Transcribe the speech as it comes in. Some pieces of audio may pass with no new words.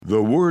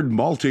The word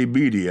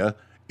multimedia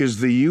is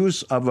the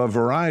use of a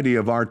variety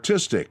of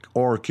artistic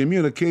or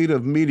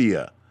communicative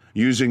media,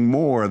 using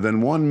more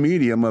than one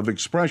medium of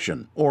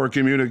expression or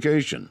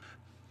communication.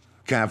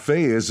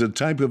 Cafe is a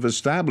type of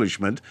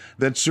establishment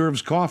that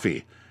serves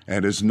coffee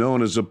and is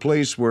known as a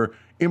place where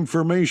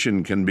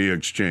information can be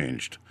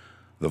exchanged.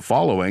 The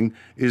following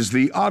is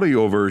the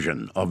audio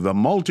version of the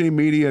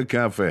Multimedia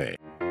Cafe.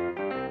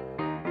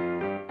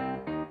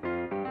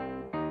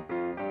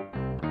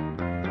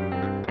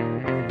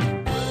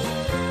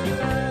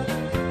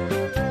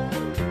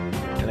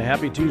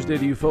 Happy Tuesday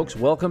to you folks.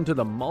 Welcome to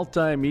the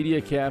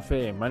Multimedia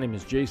Cafe. My name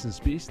is Jason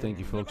Spees. Thank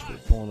you folks for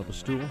pulling up a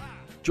stool.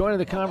 Joining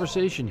the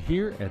conversation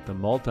here at the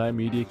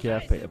Multimedia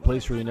Cafe, a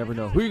place where you never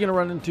know who you're going to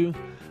run into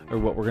or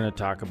what we're going to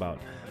talk about.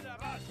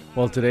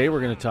 Well, today we're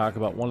going to talk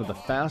about one of the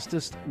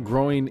fastest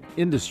growing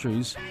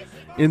industries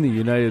in the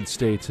United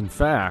States. In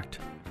fact,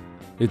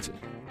 it's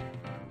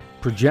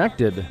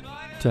projected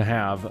to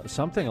have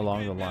something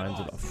along the lines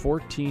of a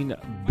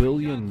 $14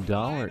 billion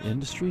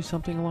industry,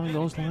 something along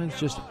those lines,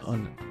 just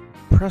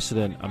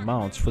unprecedented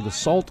amounts for the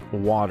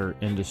saltwater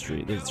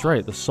industry. That's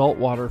right, the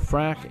saltwater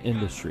frack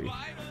industry.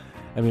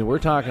 I mean, we're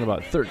talking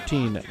about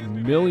 13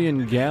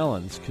 million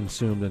gallons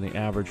consumed in the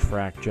average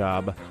frack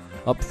job,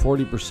 up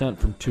 40%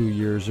 from 2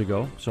 years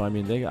ago. So, I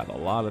mean, they got a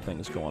lot of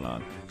things going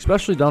on,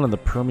 especially down in the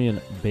Permian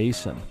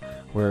Basin,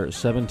 where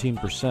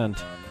 17%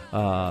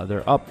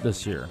 they're up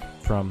this year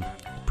from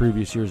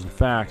previous years. In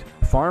fact,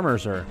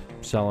 farmers are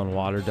selling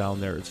water down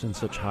there. It's in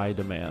such high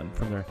demand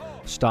from their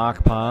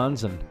stock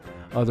ponds and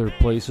other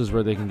places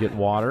where they can get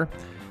water.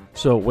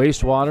 So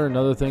wastewater,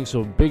 another thing.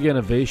 So big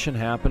innovation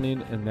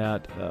happening in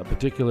that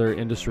particular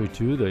industry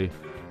too. The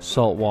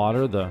salt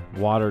water, the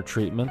water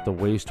treatment, the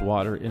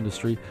wastewater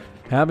industry,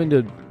 having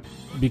to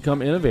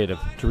become innovative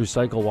to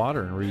recycle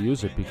water and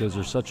reuse it because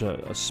there's such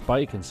a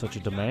spike and such a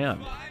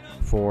demand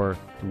for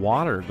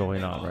water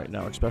going on right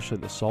now, especially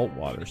the salt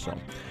water. So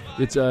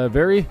it's a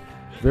very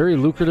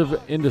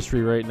lucrative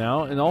industry right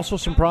now, and also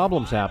some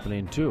problems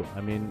happening too.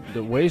 I mean,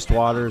 the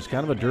wastewater is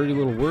kind of a dirty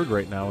little word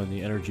right now in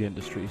the energy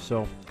industry.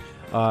 So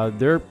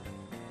they're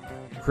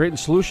creating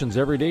solutions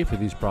every day for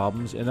these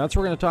problems, and that's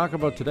what we're going to talk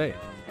about today.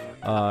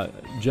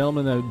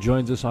 Gentleman that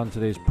joins us on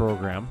today's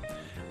program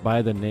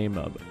by the name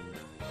of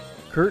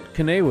Kurt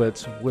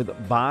Knewitz with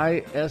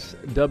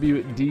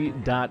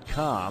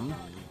BuySWD.com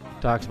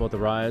talks about the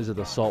rise of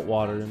the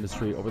saltwater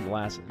industry over the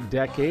last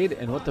decade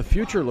and what the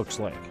future looks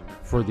like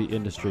for the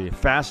industry.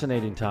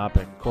 Fascinating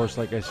topic. Of course,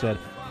 like I said,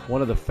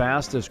 one of the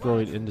fastest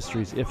growing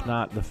industries, if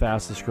not the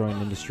fastest growing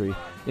industry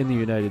in the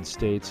United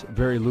States.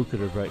 Very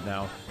lucrative right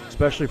now,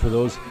 especially for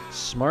those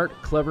smart,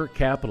 clever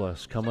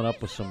capitalists coming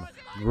up with some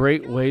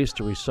great ways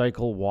to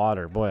recycle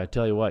water. Boy, I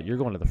tell you what, you're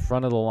going to the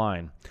front of the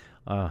line.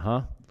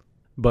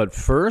 But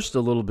first, a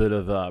little bit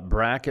of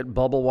bracket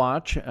bubble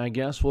watch, I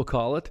guess we'll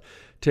call it.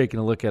 Taking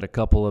a look at a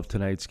couple of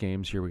tonight's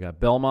games here. We got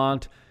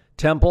Belmont,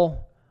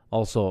 Temple,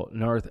 also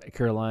North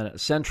Carolina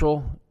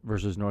Central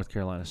versus North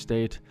Carolina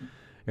State,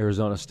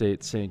 Arizona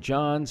State St.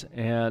 John's,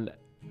 and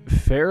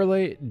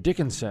Fairleigh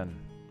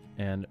Dickinson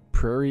and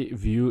Prairie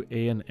View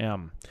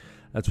A&M.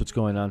 That's what's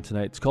going on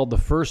tonight. It's called the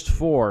First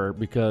Four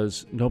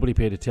because nobody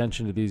paid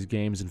attention to these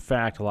games. In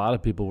fact, a lot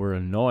of people were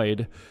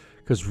annoyed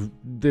because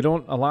they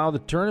don't allow the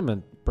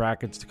tournament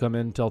brackets to come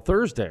in until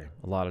Thursday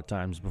a lot of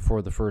times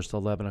before the first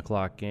 11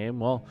 o'clock game.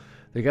 Well,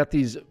 they got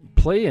these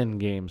play-in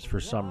games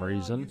for some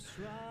reason,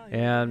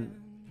 and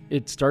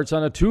it starts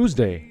on a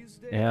Tuesday,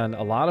 and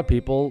a lot of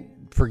people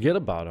forget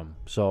about them.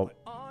 So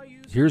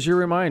here's your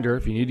reminder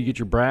if you need to get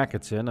your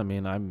brackets in. I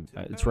mean,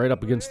 it's right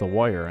up against the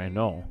wire, I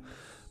know.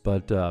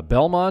 But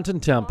Belmont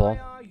and Temple,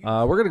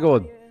 we're going to go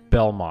with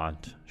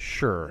Belmont.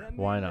 Sure,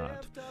 why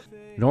not?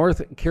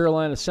 North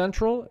Carolina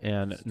Central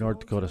and North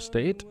Dakota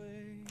State.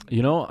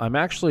 You know, I'm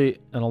actually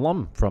an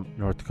alum from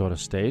North Dakota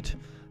State,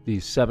 the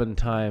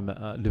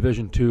 7-time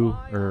Division II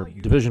or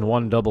Division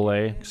I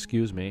AA,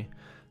 excuse me.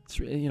 It's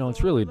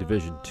really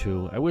Division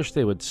II. I wish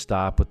they would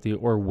stop with the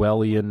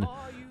Orwellian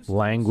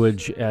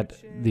language at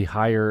the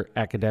higher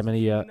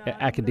academia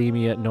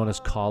known as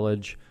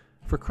college.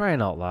 For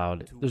crying out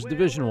loud, there's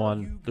Division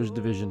I, there's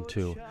Division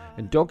II,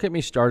 and don't get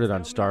me started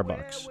on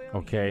Starbucks.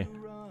 Okay,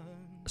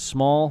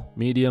 small,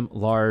 medium,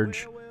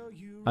 large.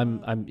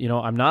 I'm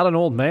not an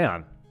old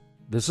man.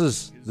 This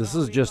is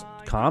just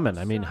common.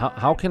 I mean,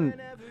 how can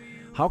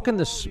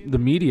the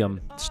medium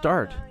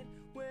start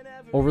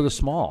over the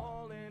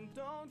small?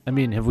 I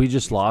mean, have we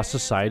just lost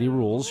society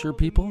rules here,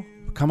 people?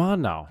 Come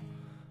on now.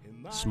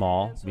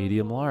 Small,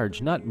 medium,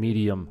 large, not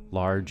medium,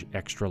 large,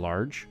 extra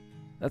large.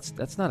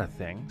 That's not a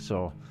thing.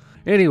 So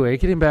anyway,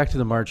 getting back to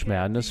the March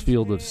Madness,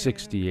 field of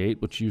 68,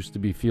 which used to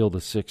be field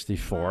of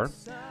 64.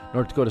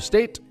 North Dakota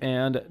State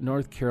and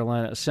North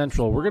Carolina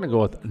Central. We're going to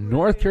go with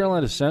North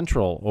Carolina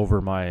Central over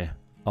my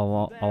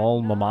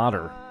alma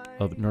mater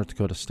of North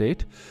Dakota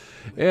State.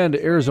 And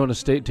Arizona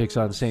State takes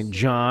on St.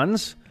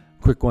 John's.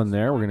 Quick one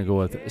there. We're going to go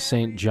with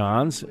St.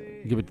 John's.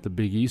 Give it to the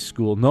Big East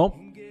school. Nope.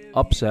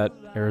 Upset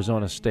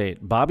Arizona State.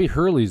 Bobby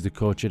Hurley's the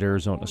coach at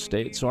Arizona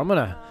State. So I'm going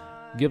to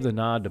give the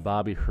nod to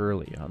Bobby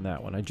Hurley on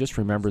that one. I just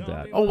remembered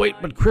that. Oh, wait,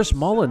 but Chris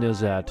Mullen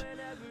is at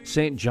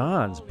St.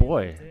 John's.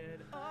 Boy,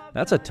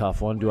 that's a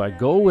tough one. Do I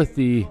go with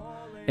the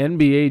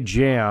NBA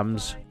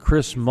Jams,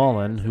 Chris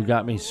Mullen, who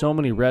got me so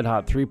many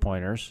red-hot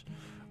three-pointers,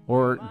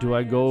 or do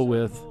I go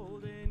with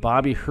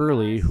Bobby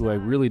Hurley, who I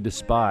really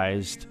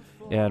despised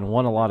and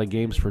won a lot of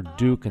games for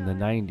Duke in the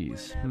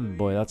 90s?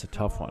 Boy, that's a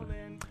tough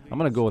one. I'm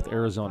going to go with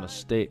Arizona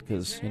State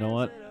because, you know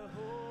what?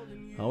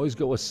 I always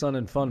go with sun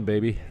and fun,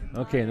 baby.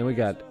 Okay, and then we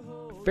got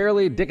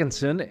Fairleigh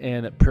Dickinson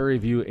and Prairie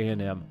View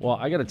A&M. Well,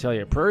 I got to tell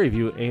you, Prairie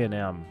View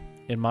A&M,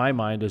 in my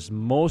mind, is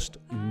most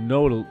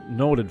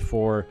noted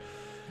for,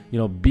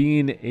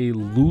 being a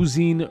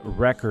losing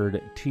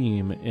record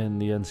team in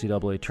the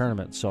NCAA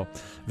tournament. So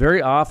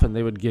very often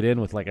they would get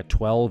in with like a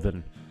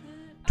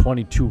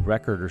 12-22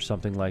 record or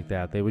something like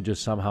that. They would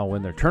just somehow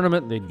win their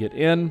tournament. They'd get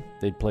in.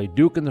 They'd play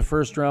Duke in the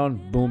first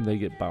round. Boom, they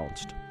get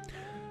bounced.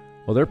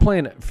 Well, they're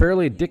playing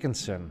Fairleigh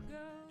Dickinson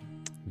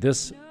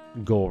this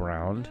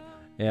go-around,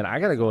 and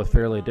I got to go with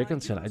Fairleigh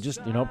Dickinson. I just,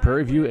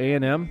 Prairie View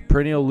A&M,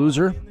 perennial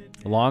loser,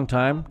 a long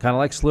time, kind of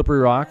like Slippery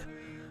Rock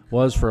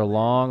was for a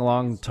long,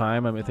 long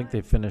time. I think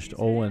they finished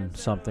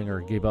 0-something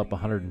or gave up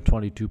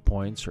 122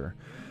 points or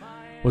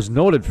was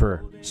noted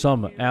for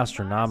some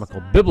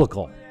astronomical,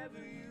 biblical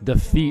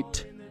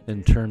defeat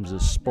in terms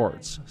of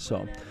sports.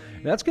 So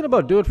that's going to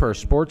about do it for our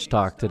sports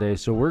talk today.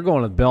 So we're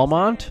going to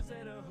Belmont,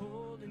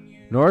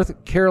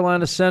 North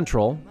Carolina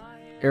Central,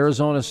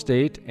 Arizona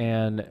State,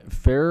 and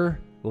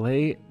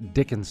Fairleigh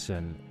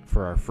Dickinson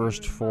for our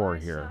first four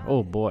here.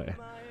 Oh boy,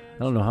 I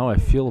don't know how I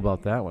feel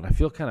about that one. I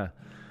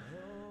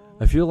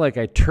feel like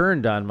I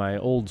turned on my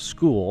old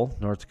school,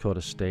 North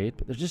Dakota State,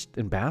 but they're just,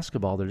 in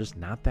basketball, they're just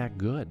not that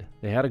good.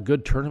 They had a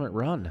good tournament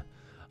run.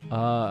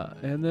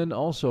 And then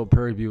also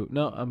Prairie View.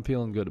 No, I'm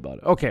feeling good about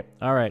it. Okay,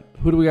 all right.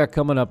 Who do we got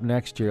coming up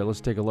next year? Let's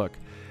take a look.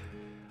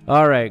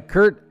 All right,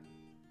 Kurt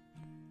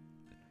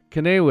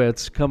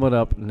Kanewitz coming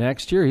up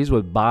next year. He's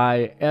with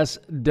Buy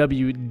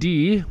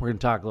SWD. We're going to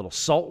talk a little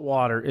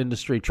saltwater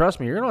industry. Trust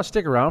me, you're going to want to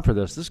stick around for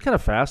this. This is kind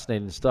of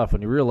fascinating stuff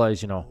when you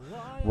realize,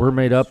 we're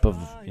made up of,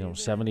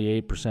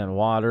 78%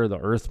 water. The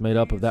Earth's made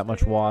up of that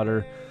much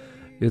water.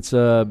 It's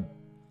an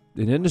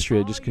industry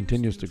that just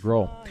continues to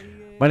grow.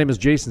 My name is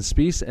Jason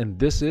Spees, and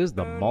this is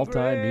the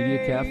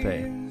Multimedia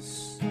Cafe.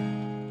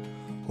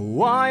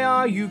 Why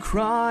are you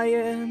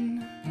crying?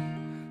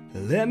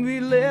 Let me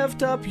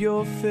lift up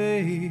your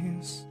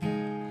face.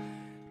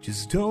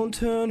 Just don't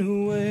turn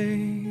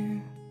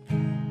away.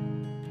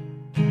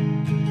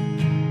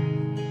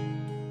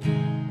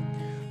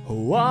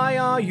 Why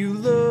are you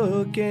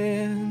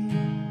looking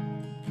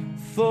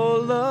for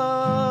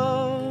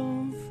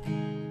love?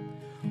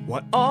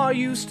 Why are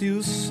you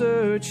still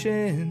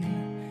searching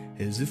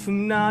as if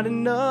I'm not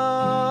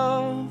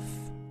enough?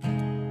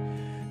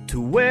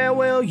 To where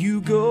will you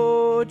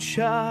go,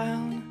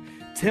 child?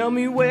 Tell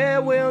me,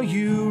 where will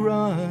you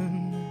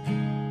run?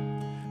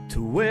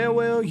 To where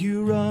will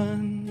you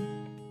run?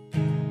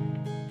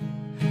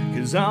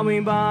 'Cause I'll be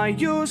by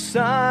your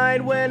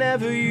side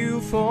whenever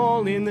you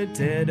fall in the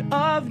dead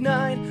of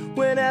night.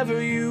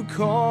 Whenever you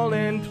call,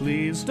 and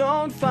please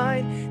don't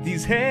fight.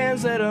 These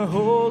hands that are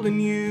holding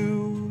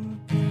you,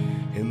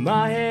 and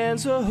my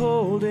hands are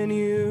holding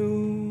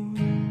you.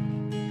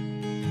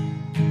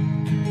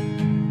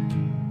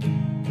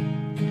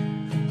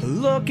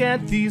 Look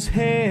at these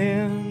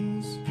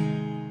hands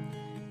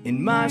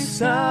in my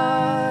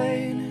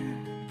side.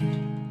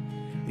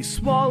 They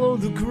swallow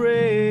the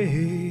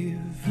grave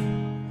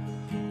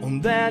on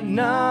that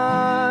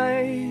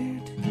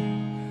night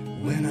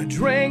when I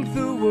drank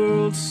the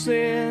world's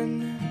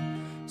sin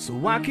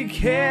so I could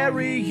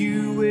carry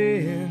you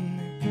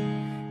in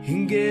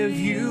and give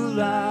you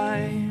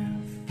life.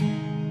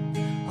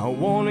 I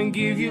wanna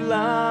give you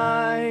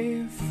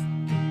life,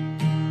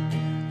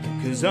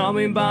 'cause I'll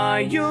be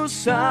by your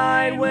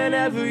side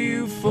whenever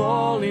you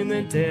fall in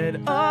the dead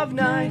of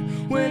night.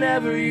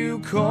 Whenever you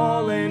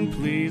call, and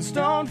please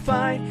don't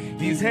fight.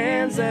 These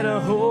hands that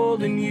are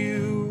holding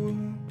you,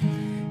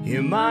 yeah,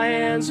 my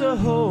hands are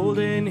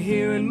holding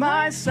here in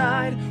my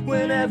side.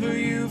 Whenever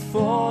you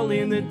fall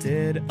in the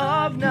dead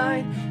of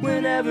night.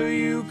 Whenever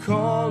you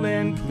call,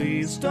 and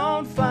please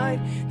don't fight.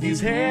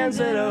 These hands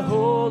that are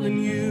holding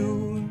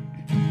you,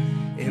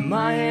 and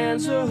my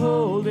hands are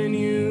holding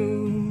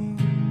you.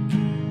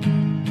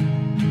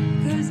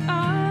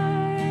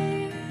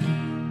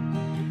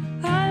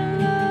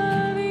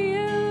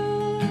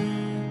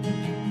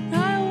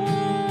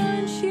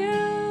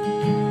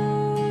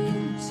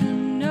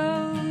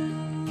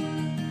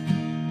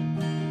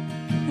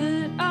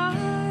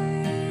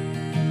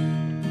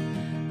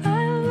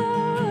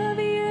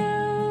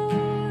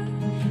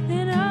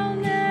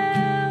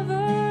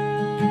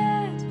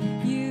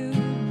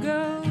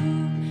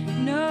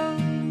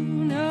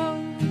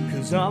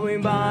 I'll be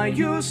by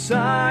your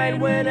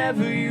side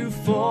whenever you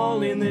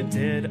fall in the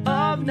dead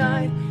of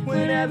night.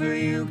 Whenever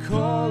you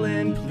call,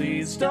 and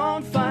please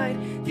don't fight.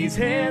 These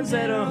hands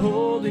that are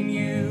holding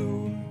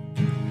you,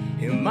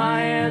 And my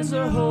hands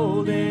are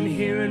holding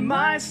here in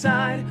my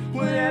side.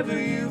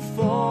 Whenever you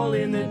fall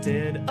in the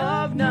dead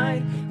of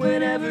night,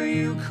 whenever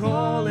you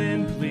call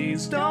and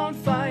please don't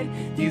fight.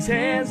 These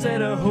hands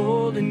that are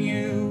holding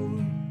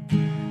you,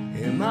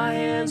 and my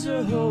hands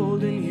are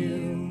holding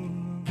you.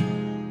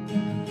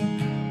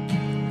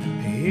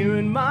 Here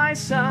in my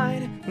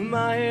side,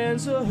 my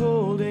hands are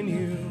holding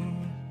you.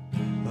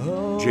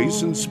 Oh.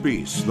 Jason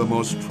Spees, the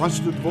most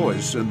trusted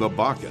voice in the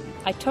Bakken.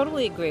 I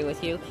totally agree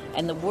with you,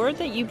 and the word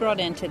that you brought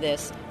into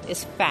this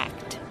is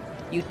fact.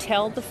 You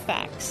tell the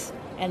facts,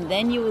 and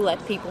then you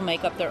let people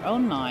make up their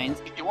own minds.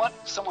 You want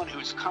someone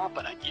who's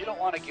competent. You don't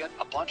want to get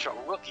a bunch of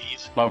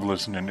rookies. Love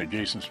listening to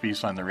Jason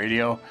Spees on the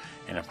radio,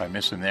 and if I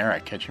miss him there, I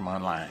catch him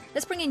online.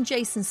 Let's bring in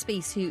Jason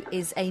Spees, who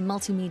is a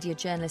multimedia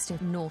journalist in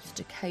North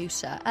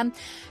Dakota.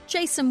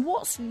 Jason,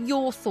 what's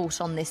your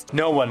thought on this?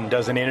 No one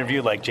does an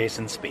interview like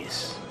Jason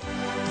Spees.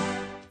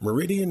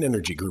 Meridian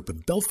Energy Group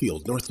of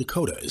Belfield, North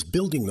Dakota is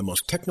building the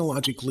most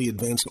technologically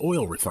advanced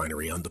oil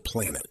refinery on the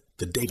planet,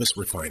 the Davis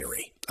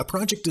Refinery, a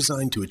project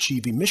designed to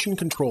achieve emission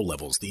control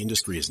levels the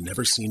industry has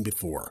never seen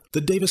before. The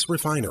Davis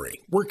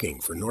Refinery,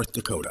 working for North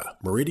Dakota.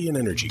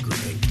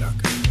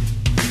 MeridianEnergyGroupInc.com.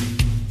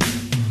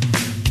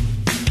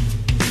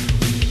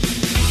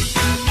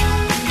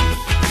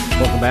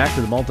 Welcome back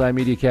to the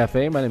Multimedia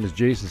Cafe. My name is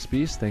Jason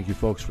Spees. Thank you,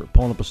 folks, for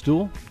pulling up a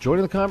stool,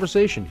 joining the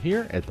conversation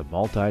here at the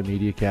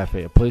Multimedia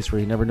Cafe, a place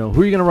where you never know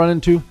who you're going to run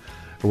into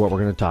or what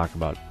we're going to talk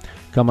about.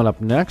 Coming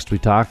up next, we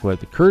talk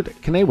with Kurt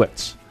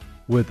Knewitz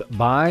with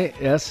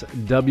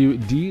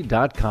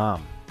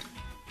BuySWD.com.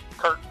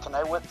 Kurt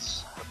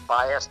Knewitz,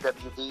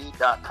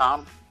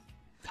 BuySWD.com.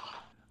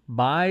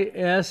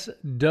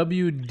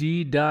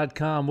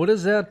 BuySWD.com. What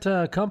is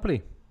that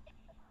company?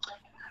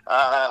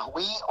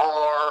 We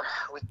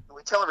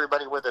tell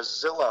everybody we're the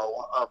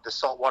Zillow of the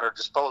saltwater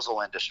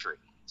disposal industry.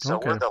 So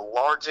Okay. We're the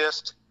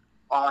largest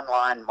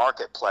online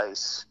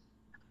marketplace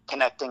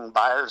connecting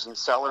buyers and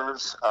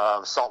sellers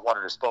of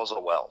saltwater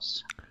disposal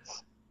wells.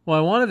 Well,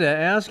 I wanted to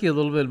ask you a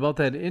little bit about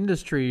that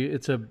industry.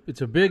 It's a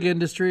big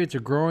industry. It's a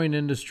growing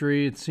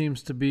industry. It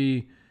seems to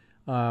be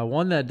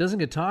one that doesn't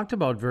get talked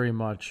about very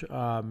much.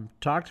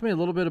 Talk to me a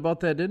little bit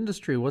about that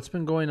industry. What's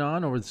been going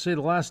on over, say,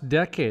 the last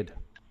decade?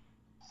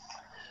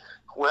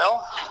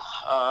 Well,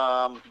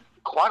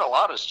 quite a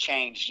lot has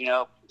changed.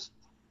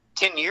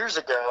 10 years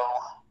ago,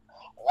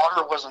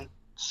 water wasn't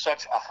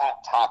such a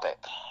hot topic.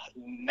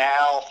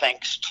 Now,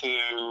 thanks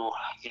to,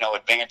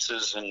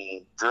 advances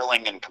in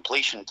drilling and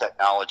completion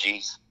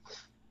technologies,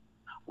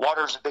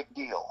 water's a big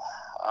deal.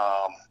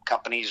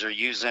 Companies are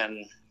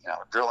using,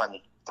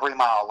 drilling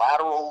 3-mile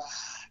laterals,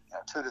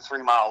 2 to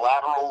 3 mile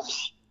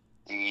laterals.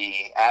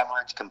 The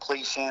average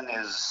completion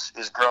is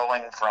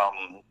growing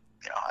from,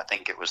 I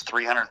think it was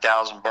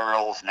 300,000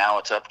 barrels. Now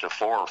it's up to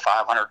 400,000 or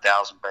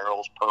 500,000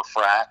 barrels per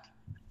frac.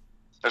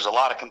 There's a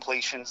lot of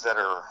completions that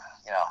are,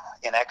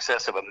 in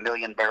excess of 1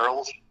 million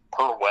barrels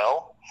per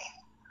well.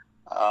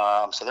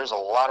 So there's a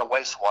lot of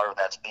wastewater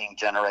that's being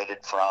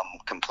generated from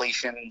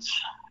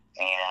completions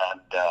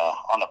and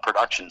on the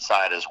production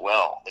side as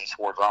well. These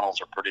horizontals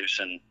are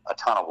producing a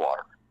ton of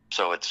water.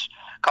 So it's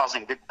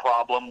causing big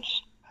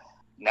problems.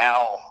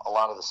 Now a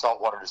lot of the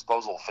saltwater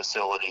disposal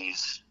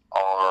facilities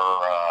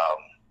are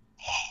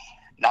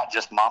not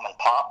just mom and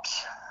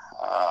pops.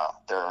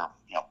 They're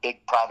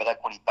big private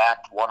equity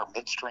backed water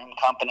midstream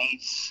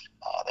companies.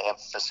 They have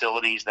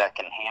facilities that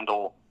can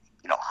handle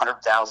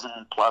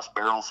 100,000 plus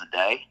barrels a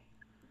day.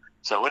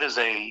 So it is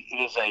a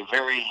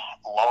very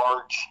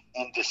large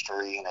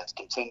industry, and it's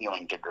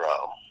continuing to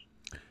grow.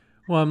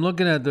 Well, I'm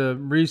looking at the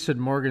recent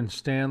Morgan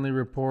Stanley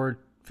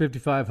report,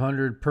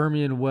 5,500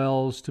 Permian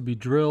wells to be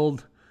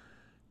drilled,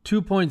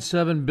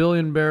 2.7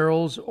 billion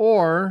barrels,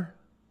 or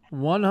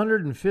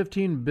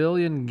 115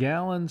 billion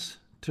gallons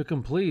to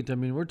complete. I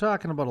mean, we're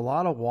talking about a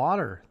lot of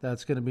water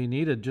that's going to be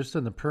needed just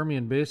in the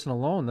Permian Basin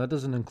alone. That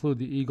doesn't include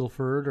the Eagle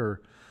Ford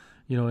or,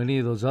 any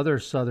of those other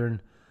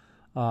southern.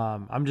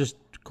 I'm just,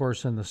 of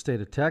course, in the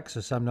state of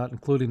Texas. I'm not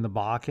including the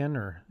Bakken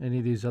or any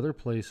of these other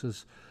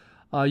places.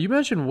 You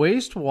mentioned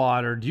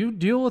wastewater. Do you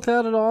deal with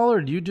that at all, or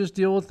do you just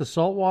deal with the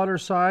saltwater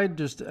side?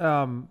 Just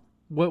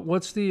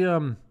what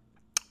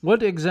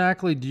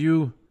exactly do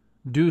you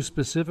do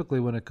specifically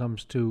when it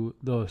comes to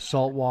the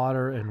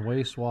saltwater and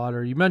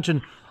wastewater? You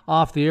mentioned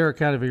off the air,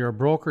 kind of you're a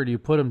broker. Do you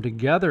put them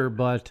together?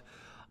 But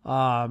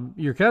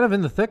you're kind of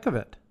in the thick of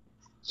it.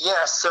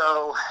 Yeah,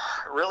 so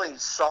really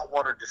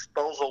saltwater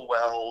disposal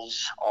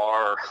wells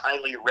are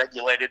highly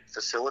regulated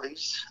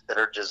facilities that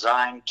are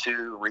designed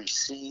to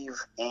receive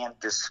and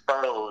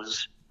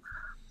dispose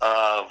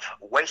of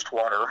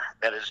wastewater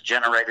that is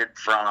generated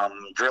from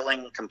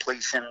drilling,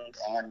 completion,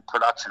 and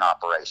production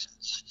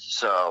operations.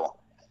 So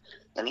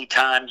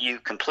anytime you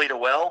complete a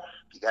well,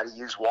 you got to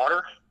use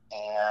water,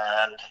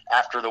 and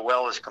after the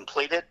well is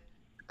completed,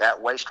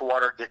 that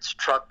wastewater gets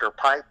trucked or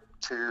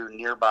piped to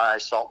nearby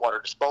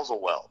saltwater disposal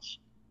wells.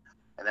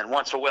 And then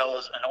once an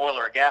oil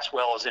or a gas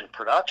well is in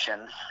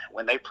production,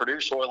 when they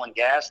produce oil and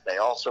gas, they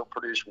also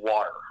produce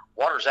water.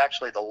 Water is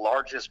actually the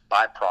largest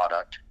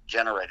byproduct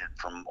generated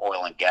from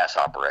oil and gas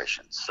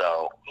operations.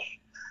 So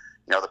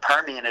The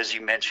Permian, as you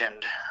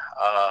mentioned,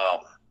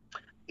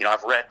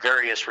 I've read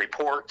various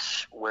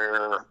reports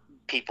where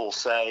people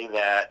say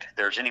that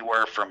there's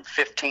anywhere from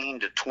 15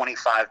 to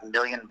 25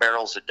 million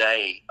barrels a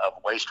day of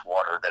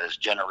wastewater that is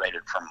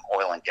generated from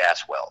oil and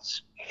gas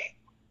wells.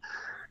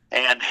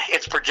 And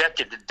it's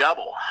projected to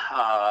double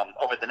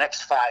over the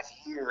next 5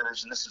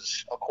 years. And this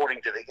is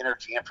according to the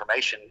Energy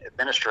Information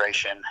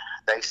Administration.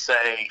 They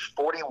say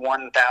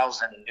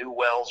 41,000 new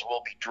wells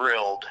will be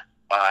drilled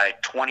by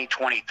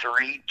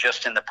 2023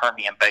 just in the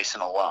Permian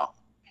Basin alone.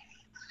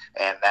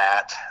 And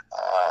that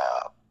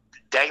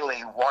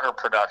daily water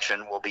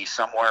production will be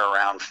somewhere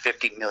around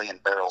 50 million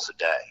barrels a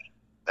day.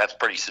 That's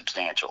pretty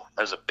substantial.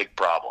 There's a big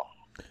problem.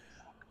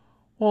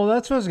 Well,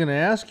 that's what I was going to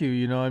ask you.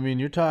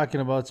 You're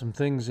talking about some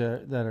things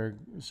that are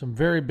some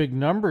very big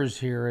numbers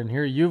here, and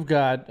here you've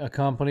got a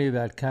company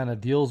that kind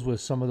of deals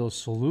with some of those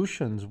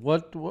solutions.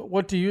 What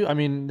do you?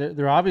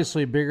 They're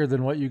obviously bigger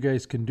than what you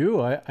guys can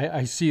do.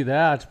 I see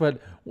that,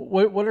 but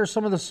what are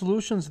some of the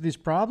solutions to these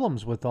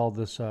problems with all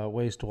this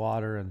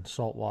wastewater and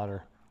salt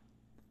water?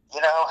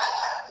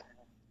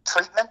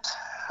 Treatment,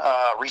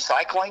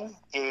 recycling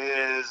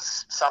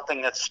is something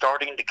that's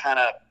starting to kind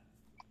of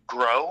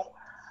grow.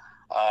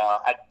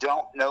 I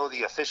don't know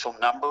the official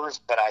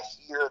numbers, but I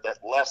hear that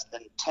less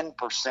than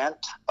 10%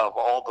 of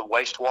all the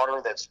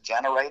wastewater that's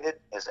generated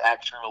is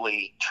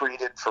actually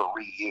treated for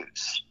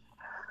reuse.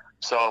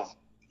 So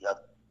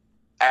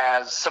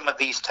as some of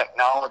these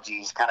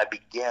technologies kind of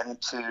begin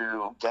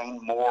to gain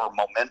more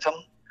momentum,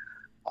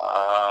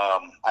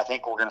 I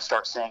think we're going to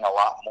start seeing a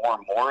lot more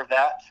and more of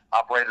that.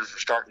 Operators are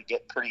starting to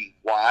get pretty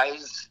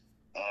wise,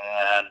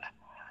 and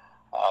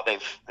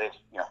they've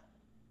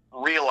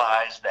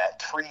realize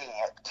that treating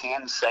it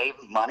can save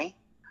money.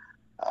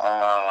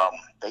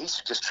 They used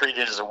to just treat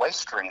it as a waste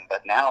stream,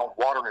 but now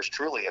water is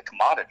truly a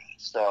commodity.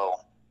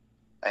 So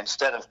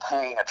instead of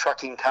paying a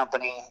trucking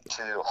company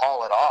to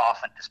haul it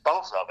off and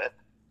dispose of it,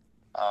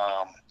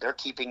 they're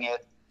keeping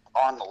it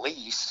on the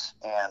lease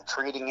and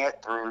treating it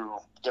through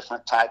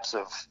different types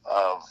of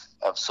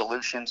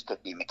solutions.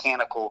 Could be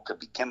mechanical, could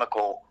be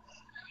chemical,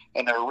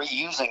 and they're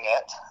reusing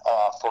it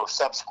for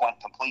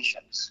subsequent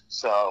completions.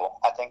 So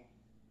I think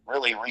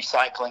really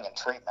recycling and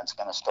treatment's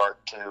going to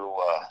start to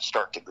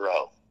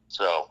grow.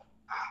 So,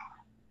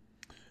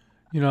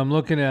 I'm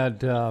looking at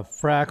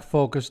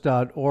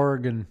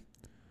fracfocus.org, and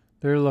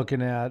they're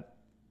looking at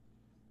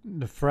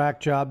the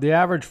frac job. The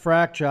average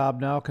frac job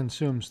now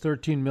consumes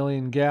 13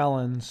 million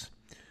gallons,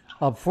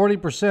 up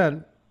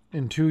 40%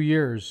 in 2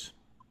 years,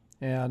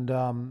 and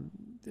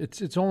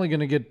it's only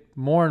going to get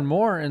more and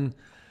more. And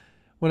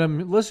when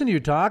I'm listening to you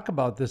talk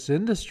about this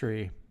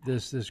industry,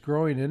 this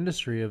growing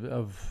industry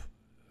of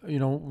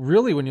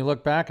really, when you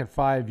look back at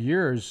 5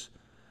 years,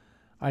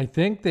 I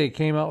think they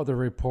came out with a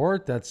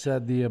report that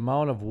said the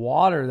amount of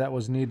water that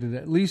was needed,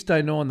 at least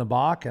I know in the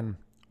Bakken,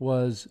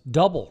 was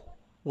double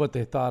what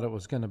they thought it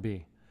was going to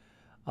be.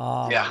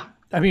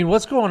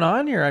 What's going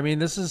on here?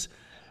 This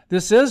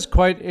is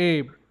quite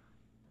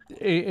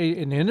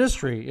an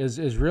industry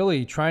is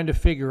really trying to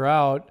figure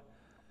out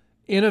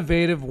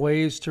innovative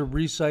ways to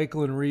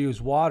recycle and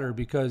reuse water,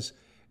 because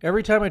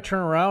every time I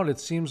turn around, it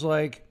seems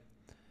like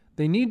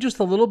they need just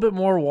a little bit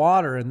more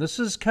water, and this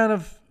is kind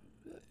of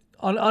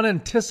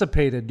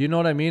unanticipated. You know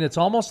what I mean? It's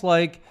almost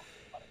like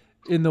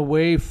in the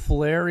way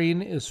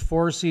flaring is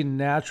forcing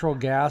natural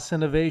gas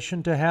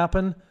innovation to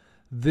happen,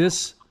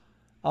 this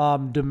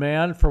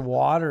demand for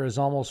water is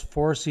almost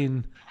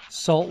forcing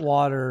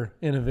saltwater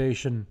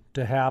innovation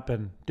to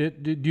happen.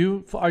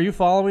 Are you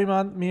following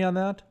me on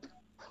that?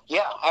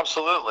 Yeah,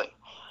 absolutely.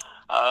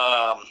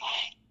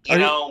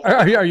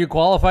 Are you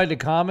qualified to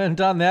comment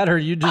on that, or are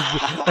you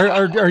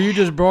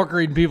just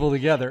brokering people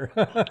together?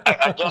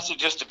 I guess it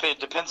just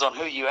depends on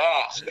who you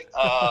ask.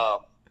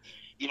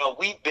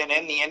 We've been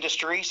in the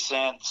industry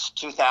since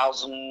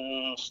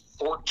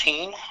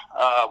 2014.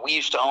 We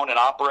used to own and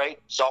operate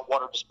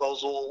saltwater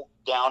disposal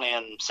down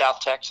in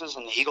South Texas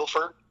in the Eagle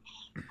Ford,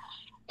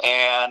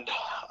 and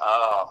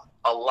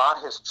a lot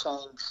has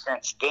changed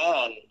since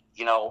then.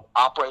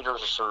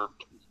 Operators are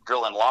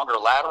drilling longer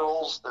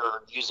laterals.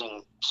 They're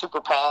using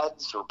super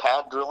pads or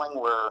pad drilling,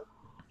 where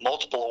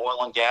multiple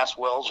oil and gas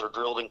wells are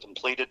drilled and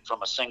completed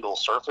from a single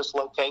surface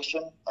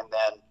location and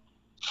then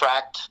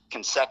fracked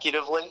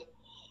consecutively.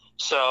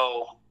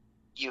 So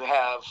you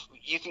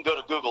can go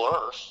to Google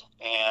Earth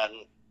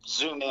and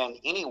zoom in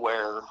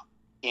anywhere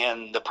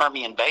in the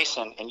Permian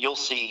Basin, and you'll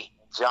see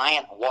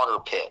giant water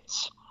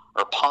pits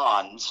or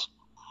ponds,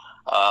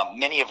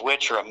 many of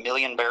which are 1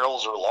 million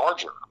barrels or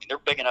larger. They're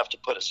big enough to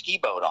put a ski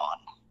boat on.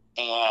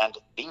 And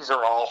these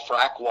are all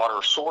frack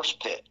water source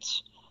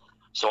pits.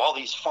 So all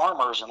these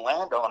farmers and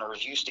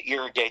landowners used to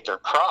irrigate their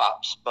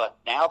crops, but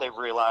now they've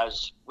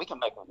realized we can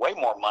make way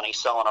more money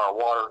selling our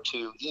water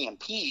to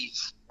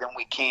E&Ps than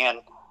we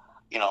can,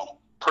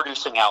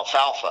 producing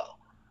alfalfa.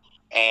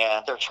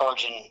 And they're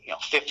charging,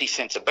 50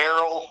 cents a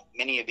barrel.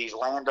 Many of these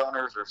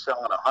landowners are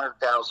selling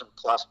 100,000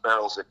 plus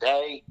barrels a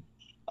day.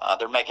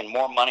 They're making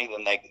more money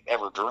than they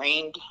ever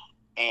dreamed.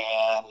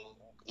 And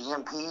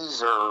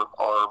E&Ps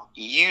are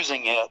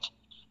using it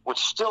which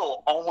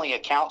still only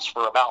accounts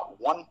for about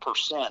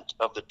 1%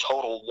 of the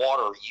total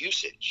water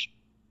usage,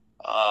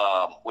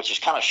 which is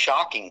kind of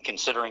shocking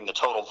considering the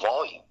total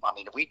volume. I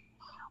mean,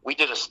 we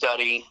did a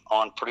study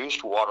on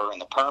produced water in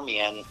the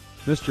Permian.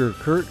 Mr.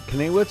 Kurt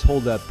Knewitz,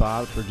 hold that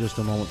thought for just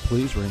a moment,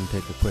 please. We're going to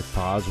take a quick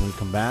pause. When we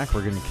come back,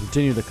 we're going to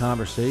continue the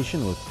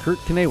conversation with Kurt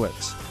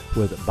Knewitz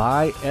with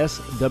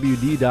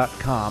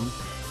buyswd.com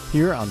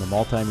here on the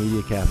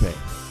Multimedia Cafe.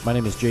 My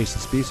name is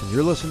Jason Spees, and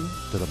you're listening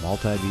to the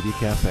Multimedia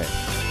Cafe.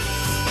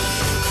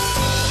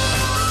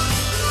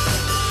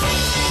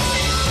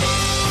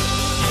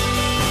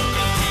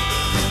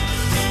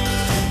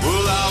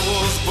 Well, I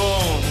was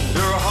born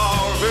under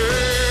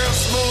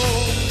harvest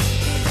moon.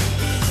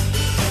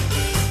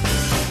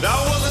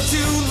 I wasn't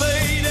too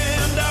late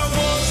and I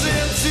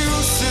wasn't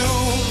too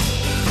soon.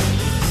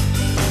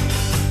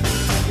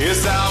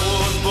 Yes, I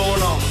was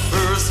born on the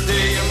first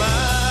day of my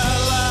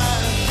life.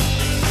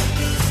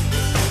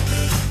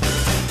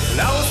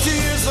 And I was 2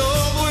 years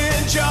old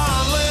when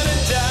John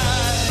Lennon died.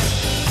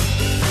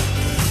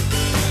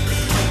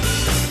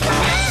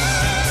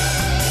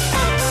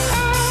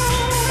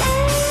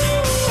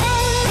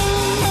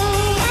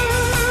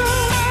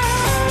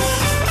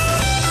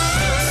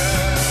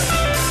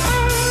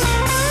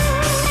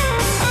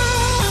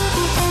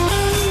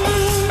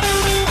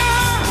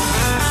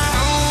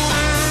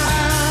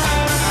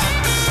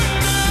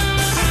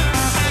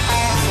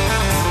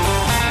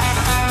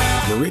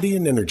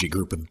 Meridian Energy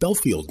Group of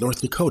Belfield, North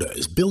Dakota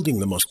is building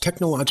the most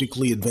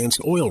technologically advanced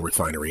oil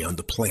refinery on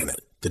the planet,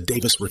 the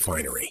Davis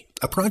Refinery,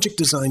 a project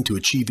designed to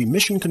achieve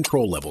emission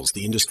control levels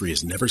the industry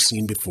has never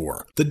seen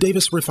before. The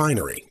Davis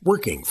Refinery,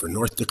 working for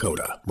North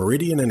Dakota.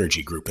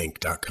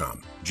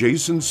 MeridianEnergyGroupInc.com.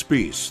 Jason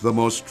Spees, the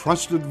most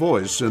trusted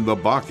voice in the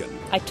Bakken.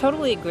 I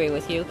totally agree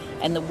with you.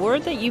 And the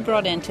word that you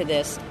brought into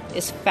this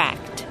is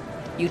fact.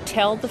 You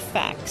tell the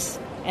facts,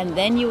 and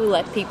then you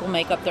let people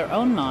make up their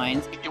own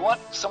minds. You want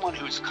someone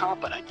who's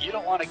competent. You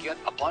don't want to get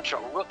a bunch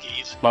of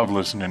rookies. Love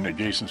listening to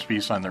Jason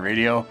Spees on the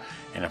radio,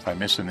 and if I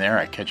miss him there,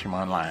 I catch him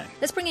online.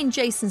 Let's bring in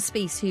Jason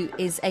Spees, who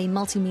is a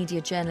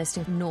multimedia journalist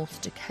in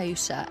North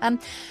Dakota.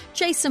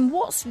 Jason,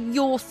 what's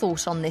your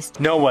thought on this?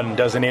 No one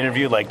does an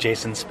interview like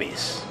Jason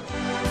Spees.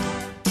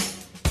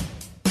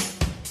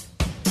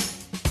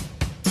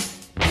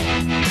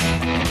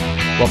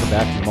 Welcome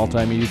back to the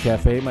Multimedia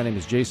Cafe. My name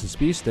is Jason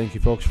Spees. Thank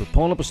you, folks, for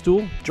pulling up a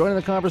stool, joining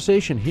the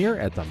conversation here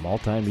at the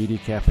Multimedia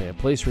Cafe, a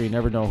place where you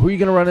never know who you're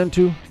going to run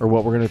into or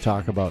what we're going to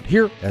talk about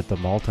here at the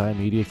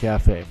Multimedia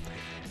Cafe.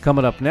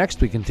 Coming up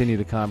next, we continue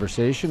the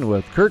conversation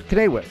with Kurt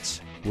Knewitz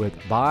with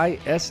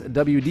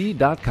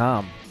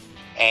buyswd.com.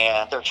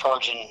 And they're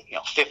charging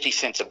 50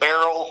 cents a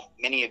barrel.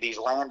 Many of these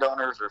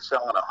landowners are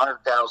selling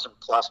 100,000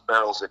 plus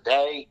barrels a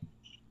day.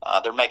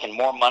 They're making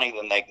more money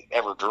than they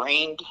ever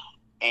dreamed.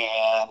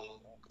 And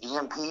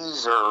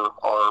E&Ps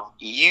are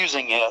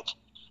using it,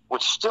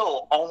 which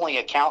still only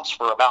accounts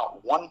for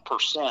about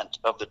 1%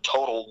 of the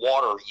total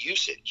water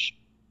usage,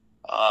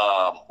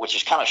 which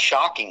is kind of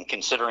shocking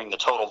considering the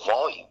total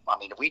volume. I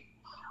mean, we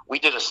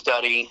did a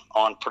study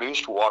on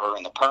produced water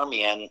in the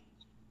Permian,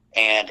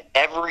 and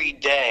every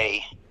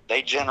day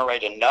they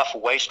generate enough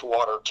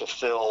wastewater to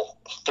fill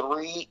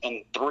 3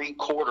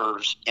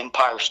 3/4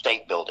 Empire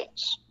State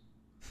Buildings.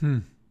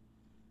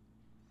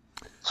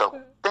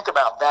 So think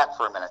about that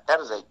for a minute. That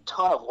is a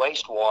ton of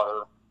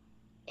wastewater.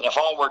 And if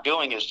all we're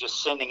doing is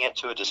just sending it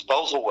to a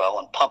disposal well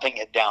and pumping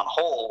it down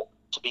whole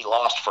to be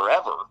lost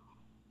forever,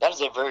 that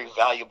is a very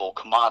valuable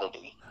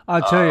commodity.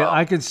 I'll tell you,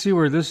 I could see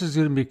where this is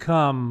going to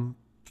become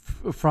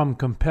from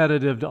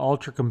competitive to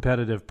ultra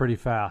competitive pretty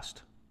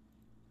fast.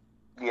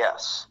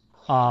 Yes.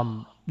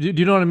 Do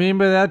you know what I mean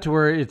by that? To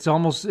where it's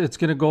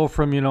going to go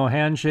from,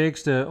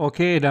 handshakes to,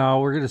 okay, now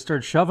we're going to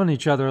start shoving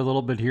each other a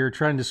little bit here,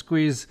 trying to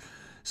squeeze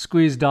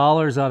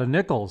dollars out of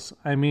nickels.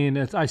 I mean,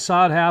 I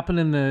saw it happen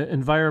in the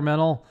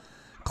environmental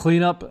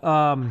cleanup. You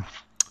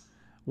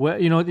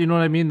know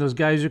what I mean? Those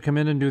guys who come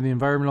in and do the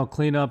environmental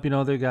cleanup,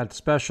 they got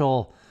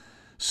special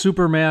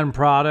Superman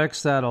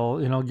products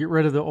that'll, get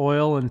rid of the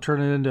oil and turn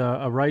it into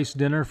a rice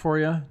dinner for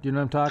you. Do you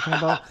know what I'm talking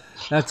about?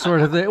 That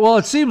sort of thing. Well,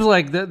 it seems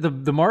like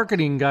the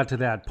marketing got to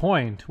that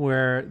point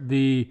where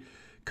the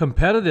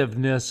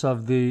competitiveness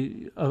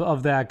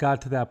of that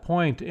got to that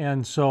point.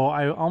 And so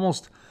I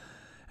almost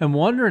am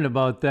wondering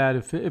about that.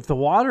 If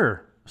the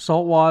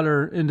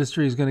saltwater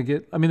industry is going to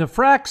get, the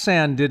frac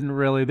sand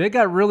they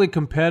got really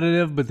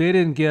competitive, but they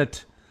didn't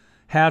get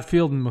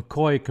Hatfield and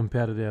McCoy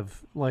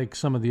competitive like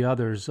some of the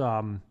others.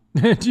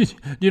 Do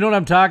you know what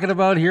I'm talking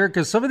about here?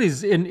 Because some of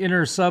these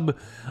inner sub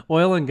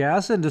oil and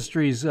gas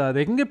industries,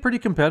 they can get pretty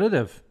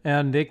competitive,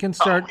 and they can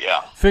start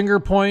finger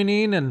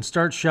pointing and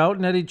start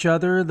shouting at each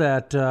other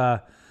that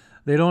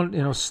they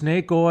don't,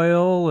 snake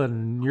oil,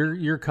 and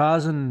you're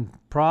causing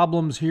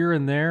problems here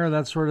and there,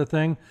 that sort of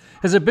thing.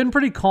 Has it been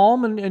pretty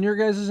calm in your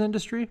guys'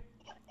 industry?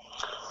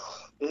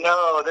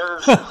 No,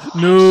 there's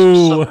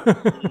no,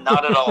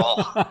 not at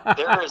all.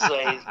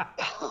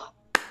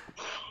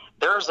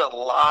 There's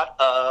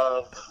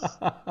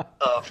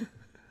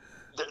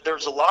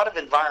a lot of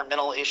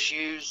environmental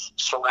issues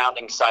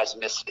surrounding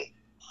seismicity.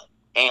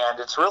 And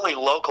it's really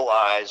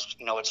localized.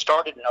 It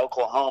started in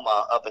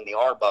Oklahoma, up in the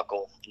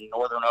Arbuckle, in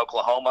northern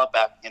Oklahoma,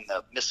 back in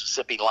the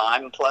Mississippi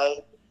Lime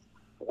play,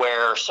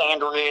 where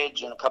Sand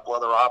Ridge and a couple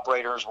other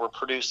operators were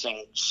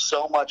producing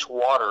so much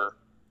water,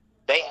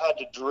 they had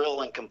to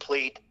drill and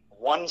complete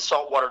one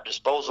saltwater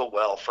disposal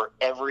well for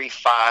every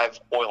 5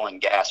 oil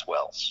and gas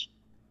wells.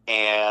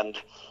 And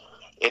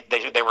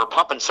they were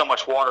pumping so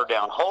much water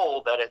down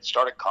hole that it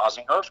started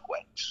causing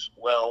earthquakes.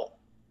 Well,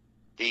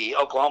 the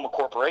Oklahoma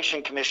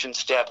Corporation Commission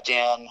stepped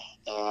in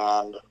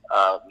and,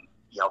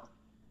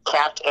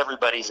 capped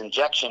everybody's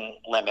injection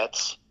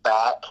limits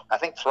back. I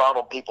think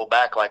throttled people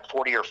back like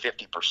 40 or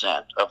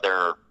 50% of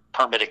their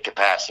permitted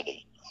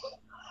capacity.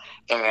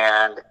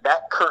 And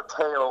that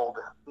curtailed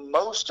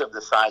most of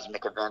the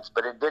seismic events,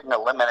 but it didn't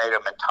eliminate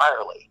them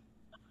entirely.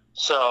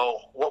 So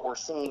what we're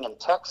seeing in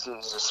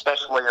Texas,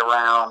 especially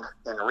around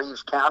in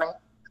Reeves County,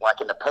 like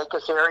in the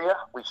Pecos area,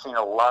 we've seen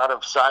a lot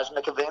of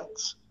seismic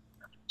events.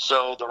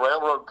 So the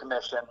Railroad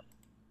Commission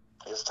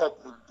is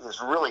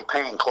really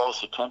paying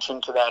close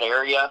attention to that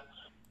area,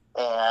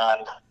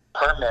 and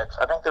permits.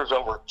 I think there's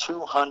over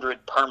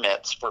 200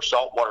 permits for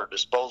saltwater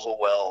disposal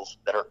wells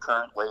that are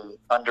currently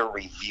under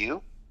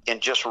review in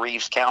just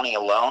Reeves County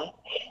alone.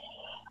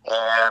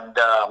 And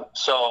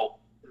so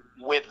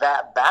with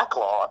that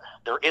backlog,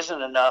 there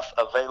isn't enough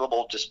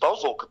available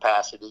disposal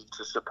capacity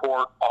to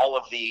support all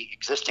of the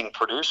existing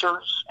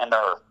producers and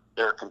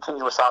their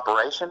continuous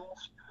operations.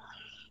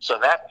 So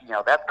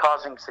that's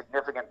causing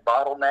significant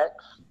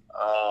bottlenecks.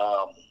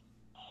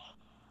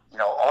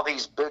 All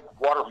these big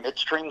water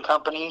midstream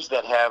companies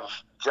that have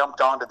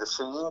jumped onto the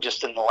scene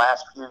just in the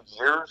last few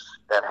years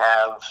that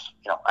have,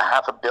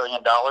 $500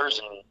 million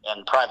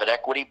in private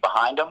equity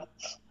behind them,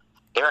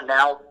 they're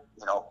now,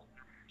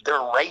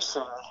 they're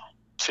racing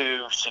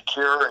to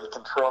secure and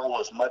control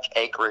as much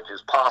acreage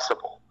as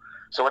possible.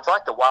 So it's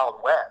like the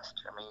Wild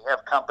West. I mean, you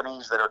have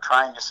companies that are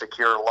trying to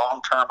secure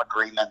long-term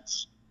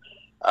agreements.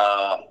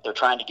 They're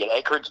trying to get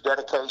acreage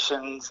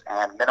dedications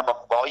and minimum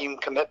volume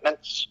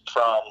commitments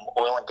from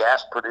oil and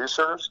gas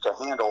producers to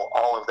handle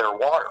all of their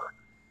water.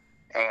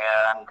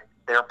 And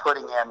they're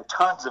putting in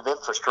tons of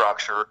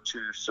infrastructure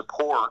to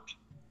support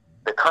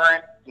the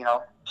current,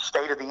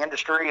 state of the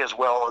industry, as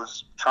well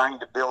as trying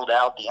to build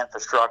out the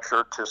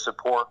infrastructure to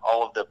support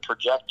all of the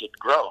projected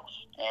growth.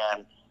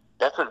 And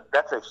that's a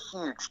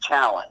huge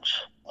challenge.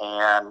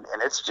 And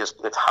it's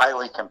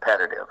highly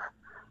competitive.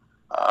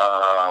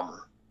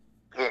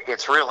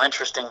 It's real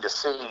interesting to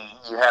see.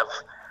 You have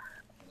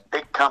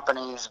big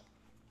companies,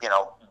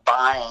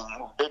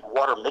 buying big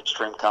water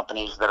midstream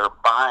companies that are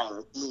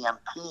buying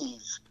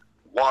EMPs,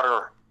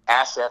 water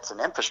assets and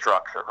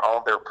infrastructure, all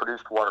of their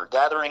produced water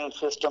gathering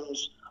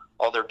systems,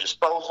 all their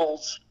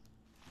disposals.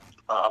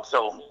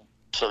 So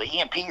the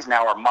EMPs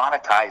now are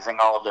monetizing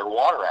all of their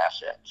water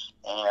assets.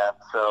 And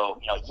so,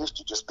 it used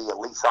to just be a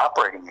lease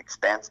operating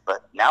expense,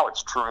 but now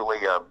it's truly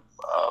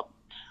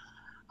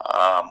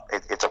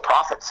it's a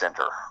profit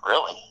center,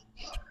 really.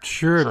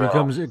 Sure, it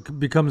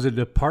becomes a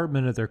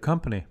department of their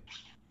company.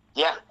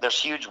 Yeah, there's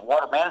huge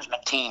water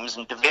management teams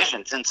and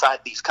divisions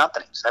inside these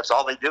companies. That's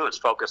all they do is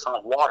focus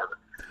on water.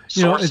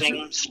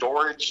 Sourcing,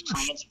 storage,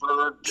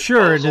 transfer,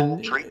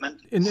 disposal,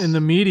 treatment. In the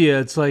media,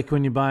 it's like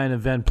when you buy an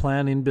event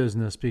planning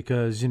business,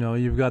 because,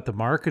 you've got the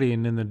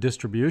marketing and the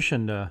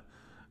distribution to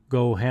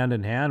go hand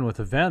in hand with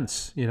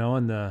events,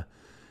 and the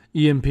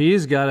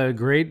EMP's got a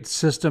great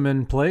system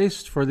in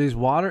place for these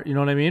water,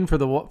 for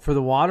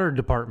the water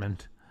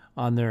department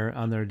on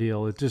their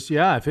deal. It just,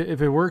 if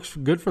it works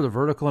good for the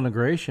vertical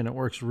integration, it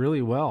works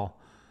really well.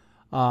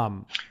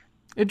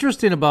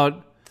 Interesting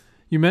about,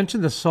 you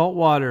mentioned the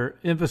saltwater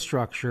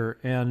infrastructure,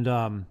 and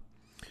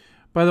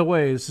by the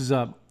way, this is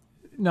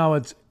now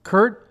it's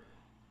Kurt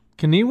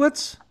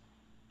Kniewitz?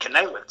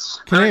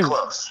 Very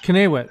close.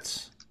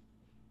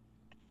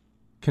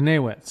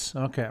 Kniewitz,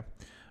 okay.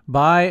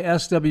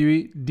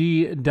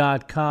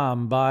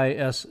 BuySWD.com,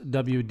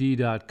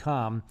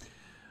 BuySWD.com.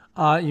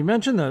 You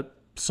mentioned the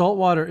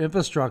saltwater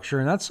infrastructure,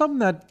 and that's something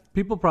that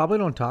people probably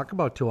don't talk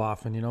about too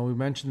often. We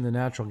mentioned the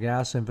natural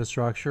gas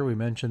infrastructure, we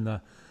mentioned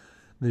the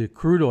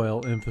crude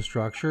oil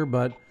infrastructure,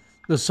 but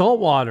the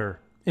saltwater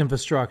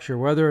infrastructure,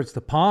 whether it's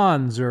the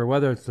ponds or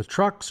whether it's the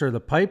trucks or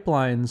the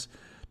pipelines,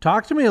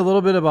 talk to me a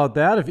little bit about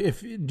that.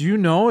 If do you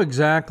know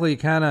exactly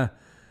kind of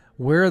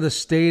where the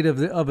state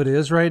of it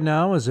is right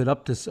now? Is it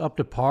up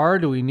to par?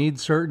 Do we need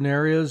certain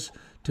areas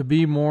to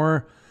be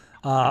more,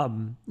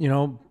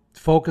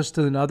 focused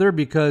than other?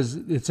 Because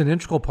it's an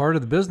integral part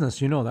of the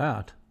business. You know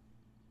that.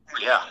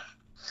 Yeah.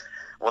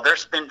 Well, they're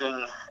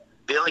spending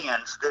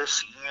billions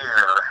this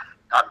year.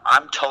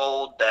 I'm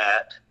told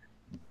that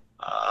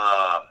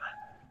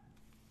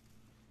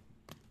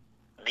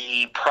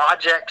the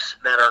projects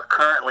that are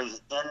currently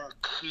in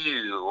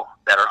queue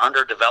that are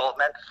under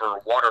development for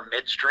water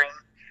midstream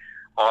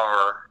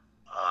are,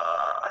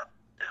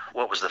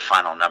 what was the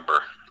final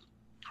number?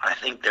 I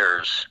think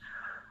there's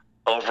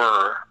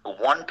over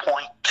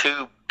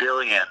 1.2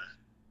 billion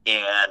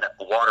in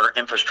water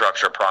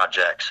infrastructure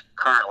projects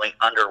currently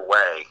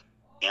underway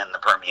in the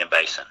Permian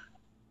Basin.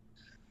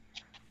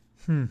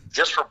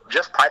 just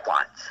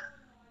pipelines.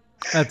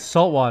 That's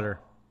salt water.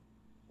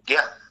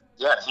 Yeah,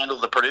 to handle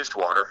the produced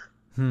water.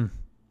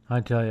 I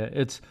tell you,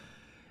 it's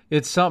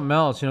something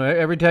else.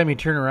 Every time you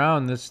turn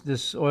around,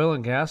 this oil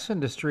and gas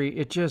industry,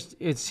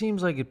 it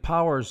seems like it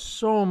powers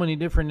so many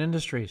different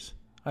industries.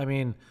 I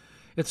mean,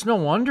 it's no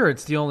wonder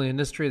it's the only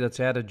industry that's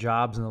added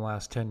jobs in the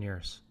last 10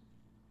 years.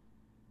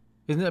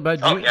 Isn't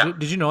it?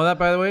 Did you know that,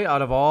 by the way?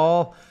 Out of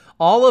all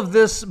of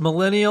this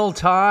millennial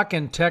talk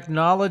and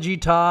technology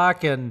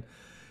talk and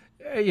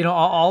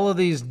all of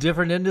these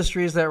different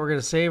industries that were going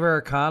to save our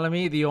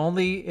economy, the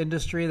only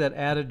industry that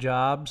added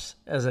jobs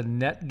as a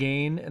net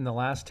gain in the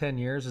last 10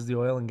 years is the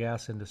oil and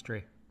gas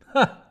industry.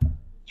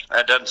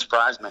 That doesn't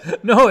surprise me.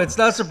 No, it's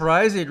not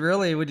surprising,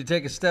 really, when you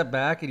take a step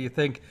back and you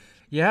think,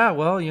 yeah,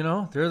 well,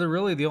 they're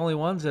really the only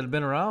ones that have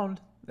been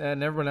around,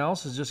 and everyone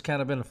else has just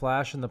kind of been a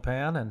flash in the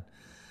pan.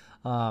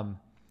 And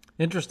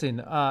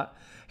interesting.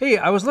 Hey,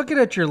 I was looking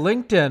at your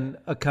LinkedIn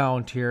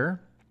account here,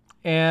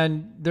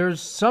 and there's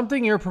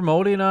something you're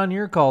promoting on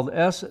here called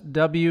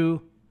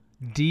SWD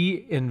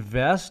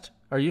Invest.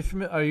 Are you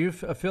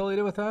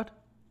affiliated with that?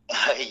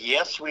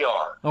 Yes, we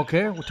are.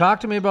 Okay, well, talk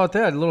to me about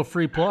that. A little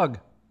free plug.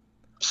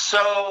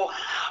 So,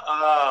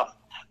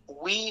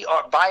 we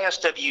are.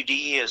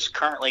 SWD is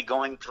currently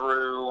going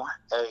through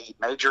a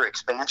major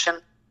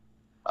expansion.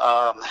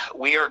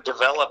 We are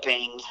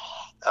developing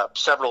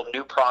several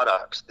new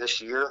products this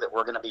year that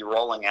we're going to be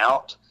rolling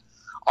out.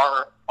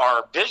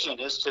 Our vision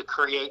is to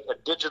create a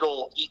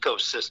digital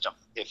ecosystem,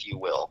 if you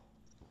will,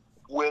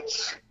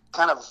 which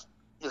kind of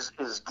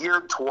is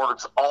geared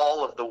towards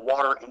all of the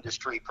water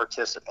industry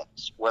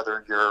participants,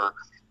 whether you're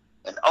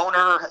an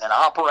owner, an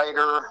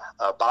operator,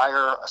 a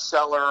buyer, a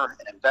seller,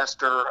 an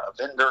investor, a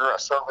vendor, a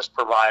service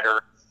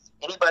provider,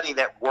 anybody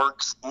that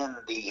works in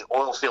the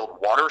oil field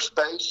water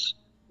space.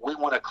 We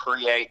want to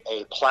create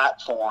a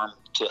platform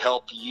to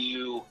help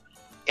you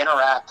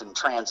interact and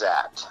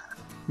transact.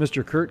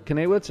 Mr. Kurt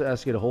Knewitz, I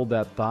ask you to hold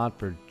that thought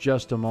for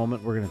just a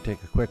moment. We're going to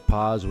take a quick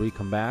pause. When we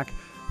come back,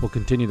 we'll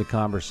continue the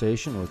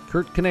conversation with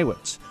Kurt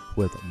Knewitz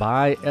with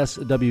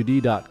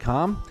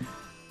buyswd.com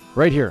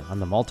right here on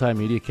the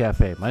Multimedia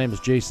Cafe. My name is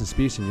Jason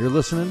Spees, and you're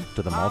listening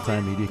to the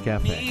Multimedia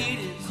Cafe.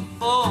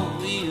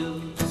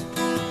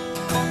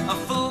 A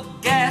full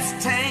gas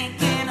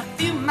tank and a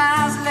few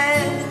miles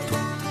left,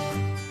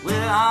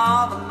 where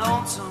all the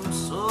lonesome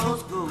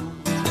souls go.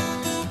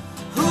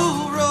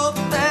 Who wrote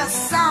their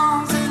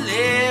songs and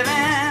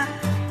living,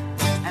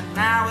 and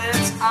now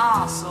it's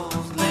our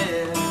souls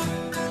left.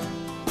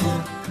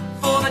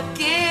 For the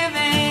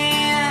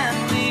giving,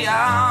 we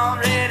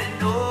already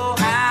know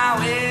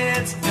how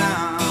it's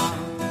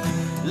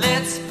done.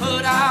 Let's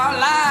put our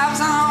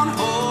lives on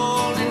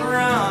hold and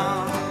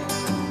run,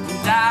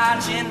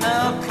 dodging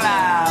the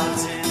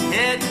clouds and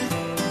heading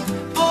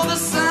for the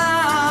sun.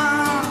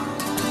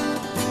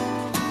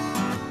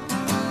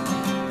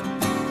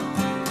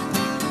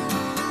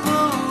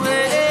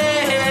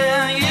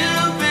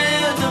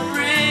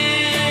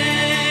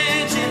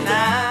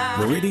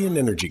 Meridian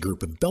Energy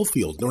Group of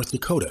Belfield, North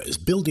Dakota is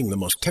building the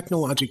most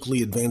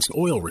technologically advanced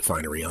oil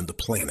refinery on the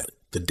planet,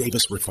 the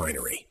Davis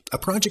Refinery, a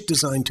project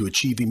designed to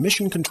achieve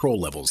emission control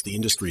levels the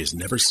industry has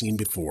never seen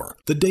before.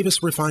 The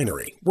Davis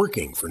Refinery,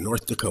 working for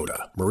North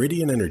Dakota.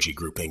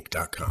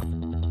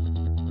 MeridianEnergyGroupInc.com.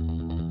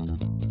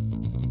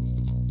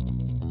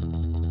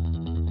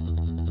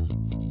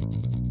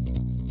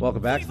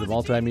 Welcome back to the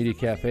Multimedia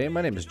Cafe.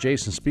 My name is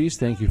Jason Spees.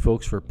 Thank you,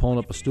 folks, for pulling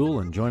up a stool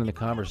and joining the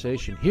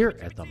conversation here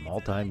at the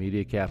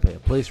Multimedia Cafe, a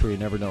place where you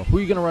never know who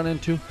you're going to run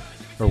into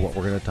or what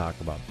we're going to talk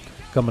about.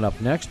 Coming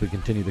up next, we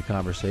continue the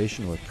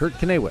conversation with Kurt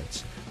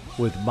Knewitz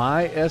with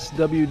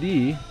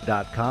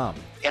MySWD.com.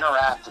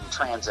 Interact and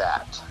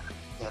transact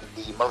in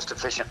the most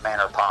efficient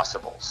manner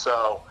possible.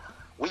 So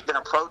we've been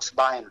approached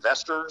by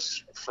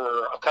investors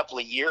for a couple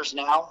of years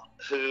now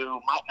who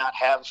might not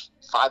have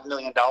 $5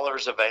 million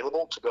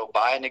available to go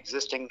buy an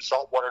existing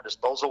saltwater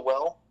disposal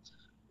well,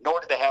 nor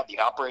do they have the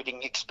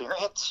operating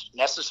experience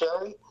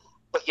necessary,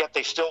 but yet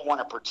they still want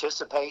to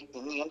participate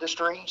in the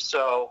industry.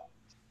 So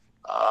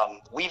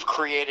we've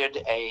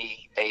created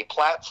a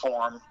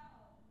platform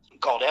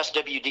called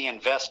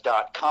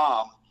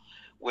SWDinvest.com,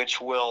 which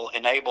will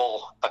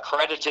enable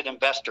accredited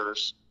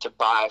investors to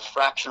buy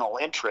fractional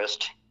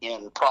interest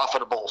in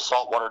profitable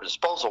saltwater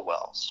disposal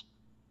wells.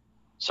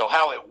 So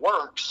how it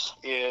works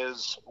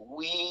is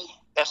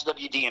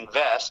SWD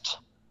Invest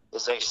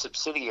is a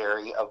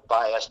subsidiary of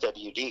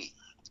BuySWD,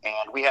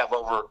 and we have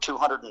over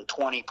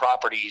 220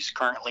 properties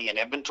currently in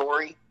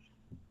inventory.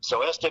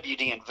 So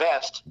SWD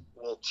Invest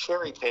will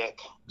cherry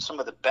pick some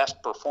of the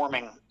best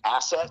performing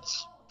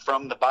assets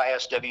from the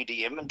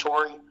BuySWD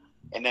inventory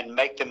and then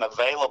make them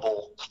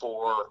available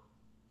for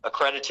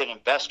accredited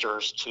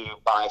investors to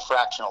buy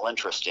fractional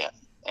interest in.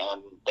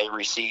 And they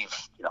receive,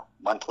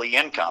 monthly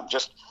income.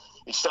 Just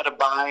instead of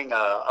buying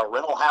a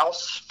rental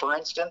house, for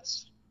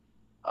instance,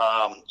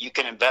 you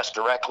can invest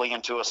directly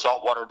into a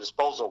saltwater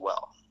disposal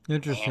well.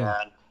 Interesting.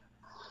 And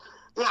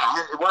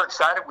yeah, we're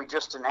excited. We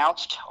just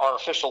announced our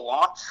official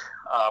launch.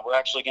 We're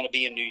actually going to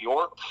be in New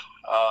York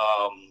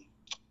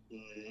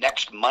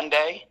next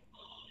Monday.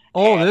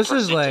 Oh, And this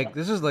is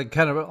like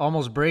kind of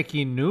almost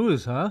breaking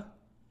news, huh?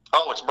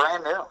 Oh, it's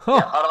brand new.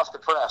 Yeah, hot off the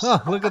press.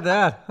 Oh, look at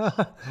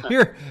that.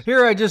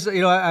 Here, I just,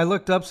 I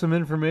looked up some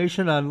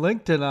information on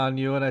LinkedIn on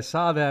you, and I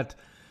saw that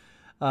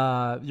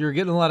you're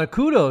getting a lot of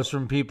kudos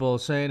from people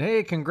saying,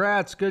 hey,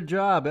 congrats, good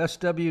job,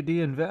 SWD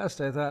Invest.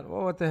 I thought,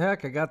 well, what the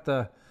heck? I got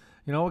the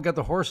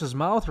horse's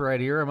mouth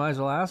right here. I might as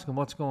well ask him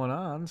what's going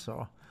on.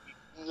 So,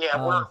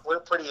 yeah,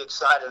 we're pretty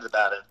excited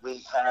about it.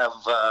 We have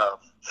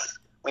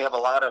a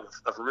lot of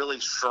really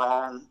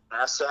strong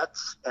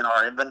assets in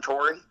our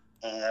inventory,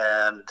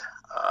 and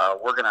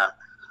we're going to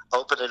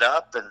open it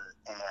up and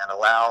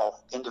allow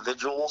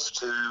individuals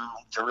to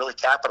really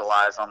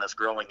capitalize on this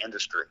growing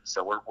industry.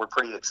 So we're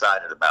pretty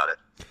excited about it.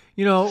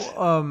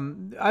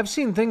 I've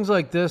seen things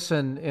like this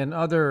in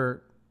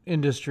other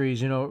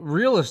industries.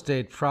 Real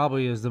estate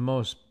probably is the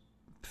most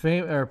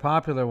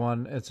popular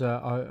one. It's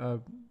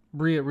a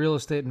real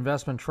estate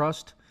investment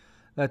trust.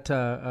 That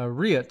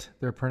REIT,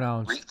 they're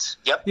pronounced. REITs,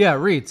 yep. Yeah,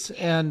 REITs,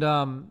 and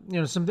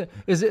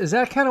is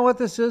that kind of what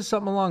this is?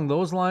 Something along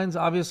those lines.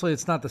 Obviously,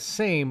 it's not the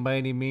same by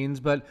any means,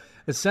 but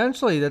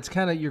essentially, that's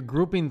kind of you're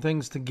grouping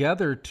things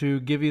together to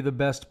give you the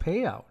best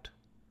payout.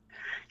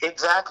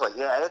 Exactly.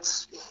 Yeah,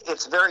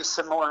 it's very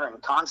similar in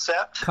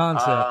concept.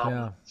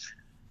 Yeah.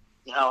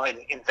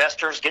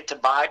 Investors get to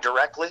buy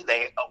directly.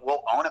 They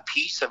will own a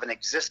piece of an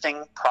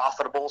existing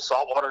profitable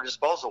saltwater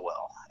disposal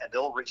well, and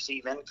they'll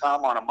receive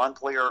income on a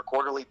monthly or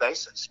quarterly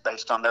basis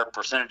based on their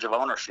percentage of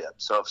ownership.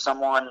 So if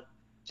someone,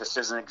 just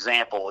as an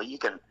example, you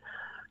can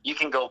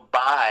go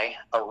buy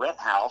a rent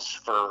house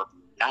for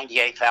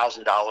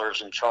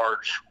 $98,000 and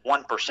charge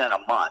 1%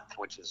 a month,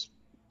 which is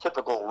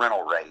typical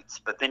rental rates.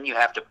 But then you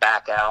have to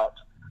back out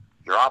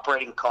your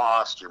operating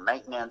costs, your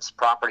maintenance,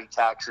 property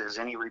taxes,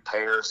 any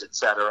repairs,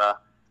 etc.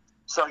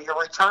 So your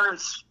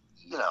returns,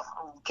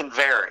 can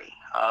vary.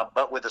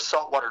 But with a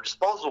saltwater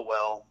disposal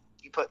well,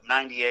 you put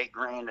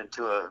 $98,000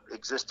 into an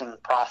existing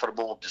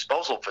profitable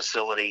disposal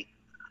facility,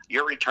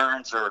 your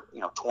returns are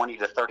 20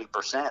 to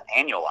 30%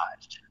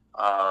 annualized.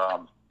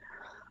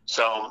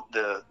 So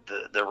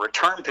the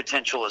return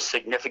potential is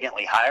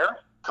significantly higher.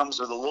 Comes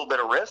with a little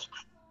bit of risk,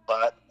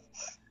 but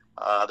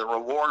the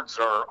rewards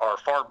are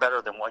far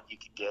better than what you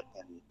could get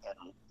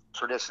in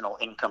traditional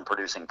income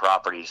producing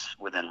properties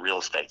within real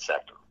estate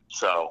sector.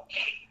 So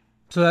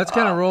that's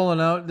kind of rolling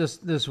out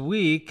this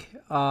week.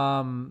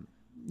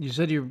 You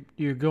said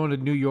you're going to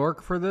New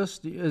York for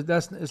this.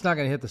 It's not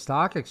going to hit the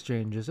stock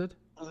exchange, is it?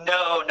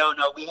 No.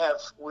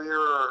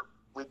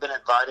 We've been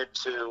invited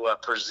to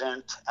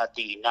present at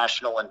the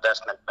National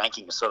Investment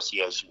Banking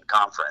Association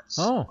conference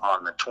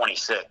on the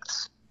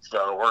 26th.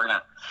 So we're going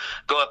to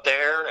go up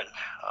there and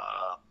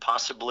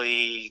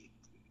possibly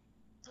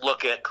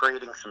look at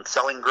creating some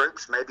selling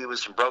groups, maybe with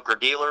some broker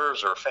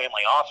dealers or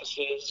family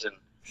offices, and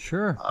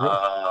sure,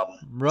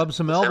 rub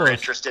some elbows. If they're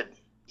interested,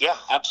 yeah,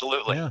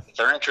 absolutely. Yeah. If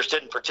they're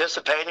interested in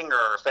participating,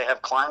 or if they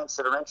have clients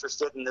that are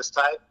interested in this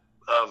type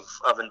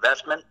of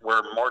investment,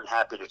 we're more than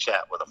happy to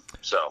chat with them.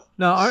 So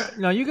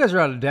now you guys are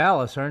out of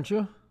Dallas, aren't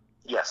you?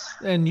 Yes.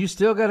 And you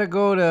still got to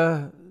go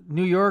to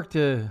New York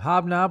to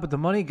hobnob with the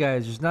money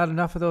guys. There's not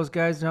enough of those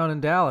guys down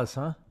in Dallas,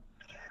 huh?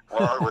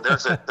 Well,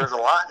 there's a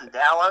lot in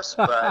Dallas,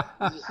 but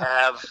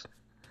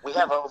we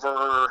have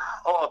over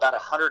about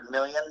 $100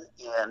 million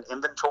in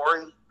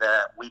inventory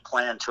that we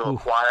plan to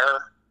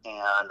acquire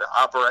and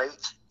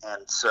operate,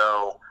 and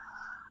so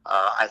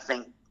I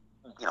think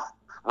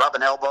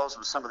rubbing elbows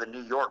with some of the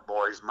New York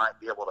boys might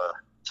be able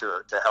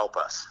to help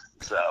us.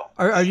 So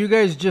are you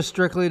guys just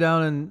strictly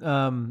down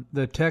in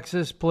the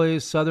Texas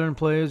plays, southern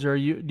plays, or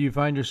do you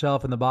find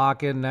yourself in the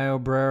Bakken,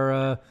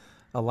 Niobrara,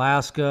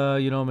 Alaska,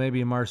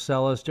 maybe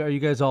Marcellus? Are you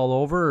guys all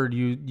over, or do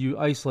you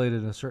isolate it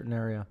in a certain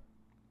area?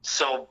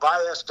 So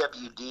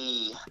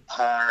BuySWD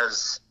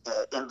has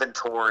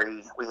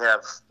inventory. We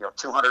have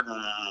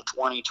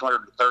 220,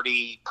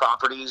 230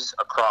 properties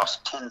across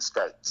 10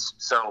 states.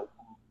 So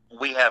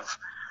we have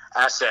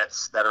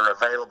assets that are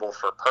available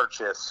for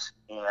purchase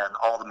in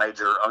all the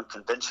major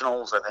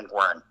unconventionals. I think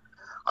we're in,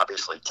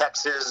 obviously,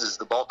 Texas is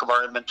the bulk of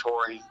our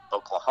inventory,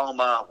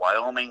 Oklahoma,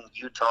 Wyoming,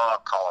 Utah,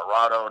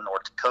 Colorado,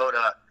 North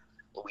Dakota,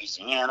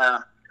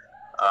 Louisiana.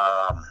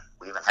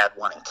 We even had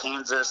one in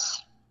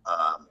Kansas,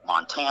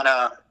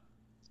 Montana,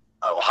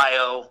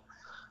 Ohio.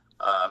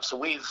 So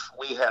we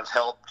have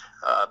helped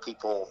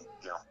people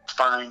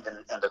find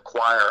and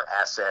acquire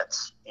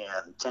assets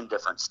in 10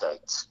 different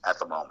states at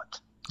the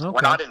moment. Okay.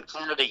 We're not in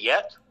Canada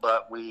yet,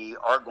 but we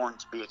are going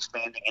to be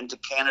expanding into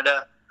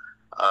Canada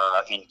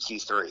in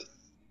Q3.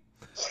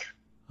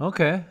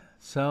 Okay,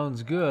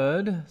 sounds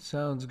good.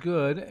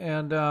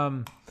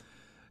 And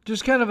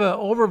just kind of an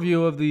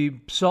overview of the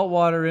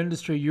saltwater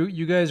industry.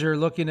 You guys are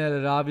looking at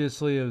it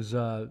obviously as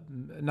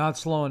not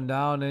slowing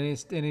down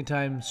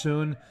anytime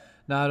soon.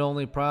 Not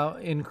only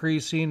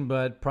increasing,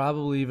 but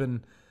probably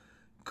even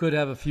could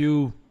have a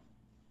few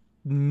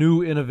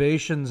new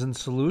innovations and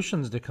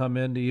solutions to come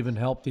in to even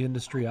help the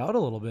industry out a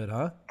little bit,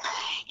 huh?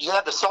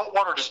 Yeah, the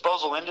saltwater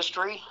disposal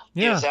industry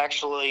is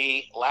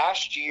actually,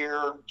 last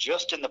year,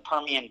 just in the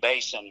Permian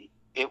Basin,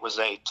 it was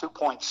a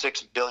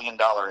 $2.6 billion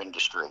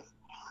industry.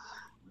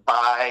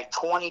 By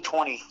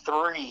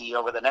 2023,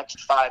 over the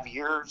next 5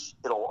 years,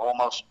 it'll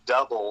almost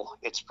double.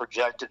 It's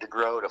projected to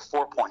grow to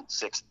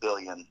 $4.6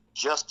 billion,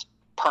 just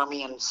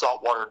Permian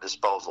saltwater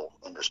disposal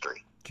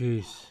industry.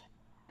 Jeez,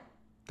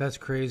 that's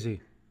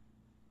crazy.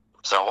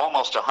 So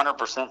almost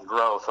 100%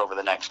 growth over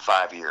the next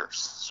 5 years.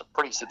 So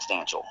pretty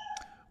substantial.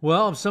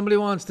 Well, if somebody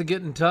wants to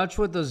get in touch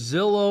with the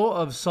Zillow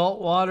of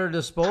saltwater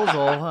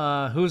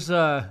disposal,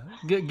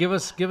 give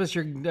us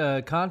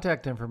your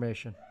contact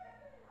information.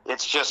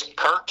 It's just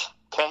Kurt,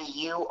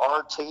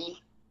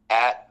 K-U-R-T,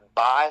 at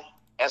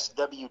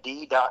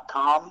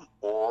buyswd.com,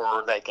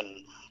 or they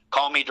can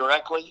call me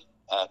directly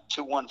at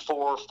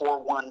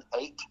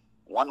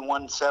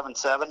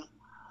 214-418-1177.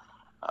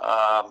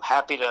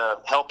 Happy to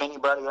help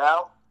anybody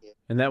out.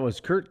 And that was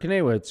Kurt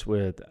Knewitz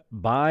with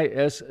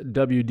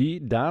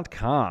buyswd.com.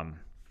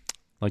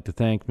 I'd like to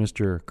thank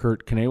Mr.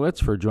 Kurt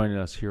Knewitz for joining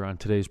us here on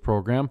today's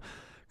program,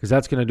 because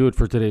that's going to do it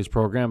for today's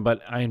program.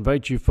 But I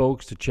invite you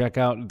folks to check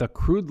out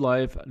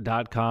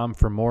thecrudelife.com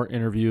for more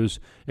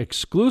interviews,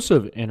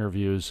 exclusive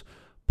interviews,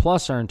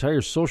 plus our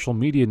entire social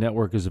media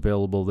network is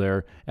available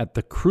there at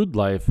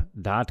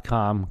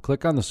thecrudelife.com.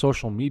 Click on the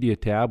social media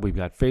tab. We've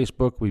got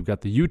Facebook, we've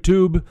got the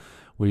YouTube,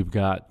 we've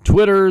got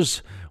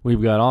Twitters,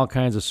 we've got all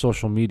kinds of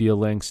social media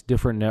links,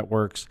 different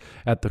networks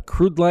at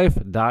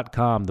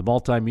thecrudelife.com. The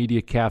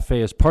Multimedia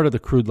Cafe is part of the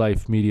Crude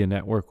Life Media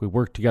Network. We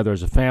work together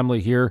as a family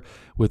here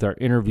with our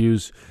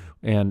interviews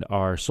and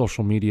our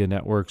social media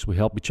networks. We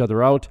help each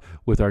other out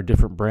with our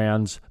different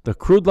brands, the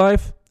Crude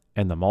Life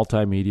and the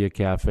Multimedia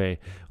Cafe. I'd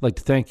like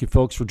to thank you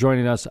folks for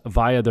joining us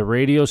via the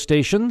radio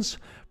stations.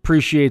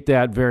 Appreciate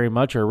that very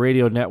much, our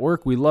radio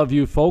network. We love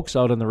you folks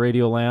out in the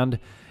radio land.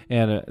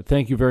 And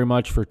thank you very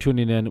much for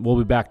tuning in. We'll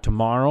be back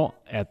tomorrow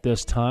at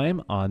this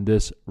time on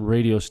this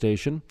radio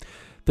station.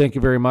 Thank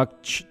you very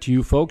much to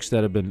you folks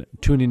that have been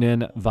tuning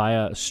in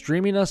via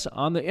streaming us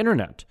on the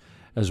internet,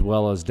 as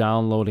well as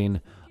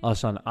downloading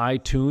us on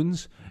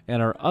iTunes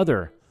and our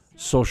other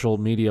social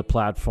media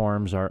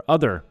platforms, our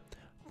other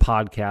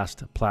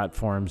podcast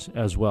platforms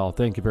as well.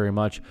 Thank you very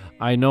much.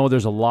 I know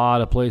there's a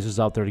lot of places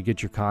out there to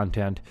get your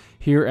content.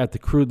 Here at the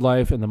Crude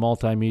Life and the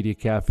Multimedia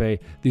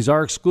Cafe, these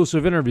are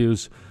exclusive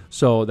interviews,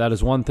 so that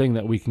is one thing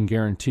that we can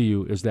guarantee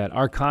you, is that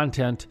our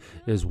content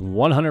is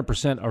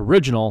 100%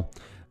 original.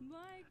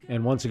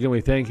 And once again, we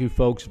thank you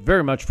folks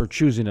very much for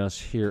choosing us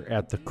here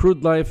at the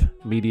Crude Life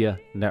Media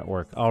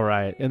Network. All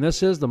right, and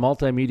this is the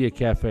Multimedia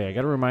Cafe. I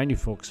got to remind you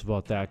folks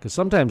about that, because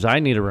sometimes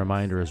I need a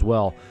reminder as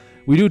well.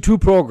 We do two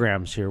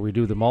programs here. We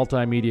do the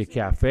Multimedia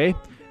Cafe,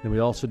 and we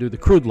also do the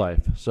Crude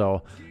Life.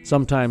 So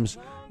sometimes,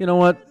 you know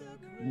what,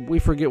 we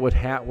forget what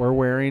hat we're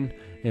wearing,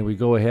 and we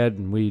go ahead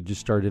and we just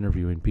start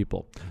interviewing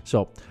people.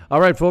 So, all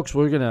right, folks,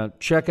 we're going to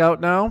check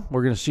out now.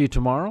 We're going to see you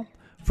tomorrow.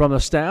 From the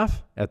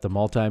staff at the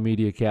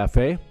Multimedia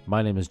Cafe,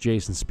 my name is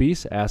Jason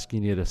Spees,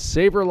 asking you to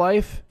savor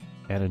life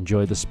and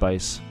enjoy the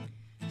spice.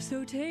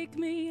 So take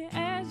me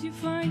as you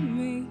find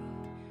me,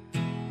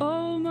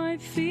 all my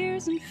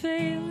fears and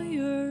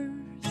failures.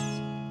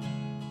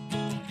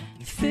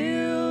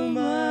 Fill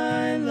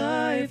my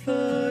life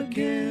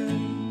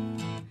again.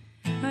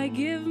 I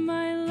give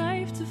my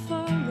life to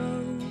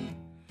follow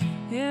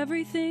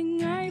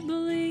everything I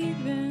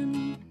believe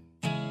in.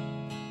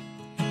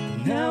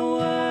 Now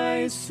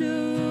I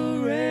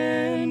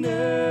surrender.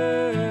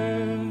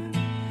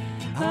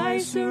 I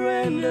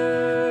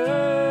surrender.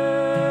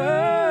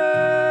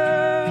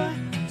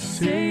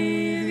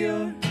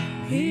 Savior,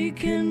 He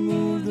can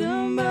move the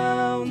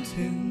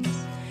mountains.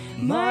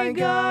 My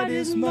God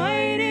is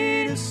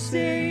mighty to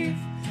save.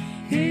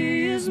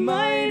 He is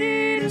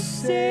mighty to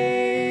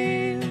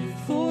save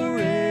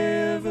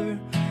forever.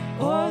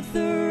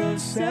 Author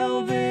of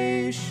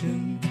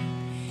salvation,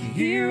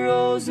 He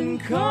rose and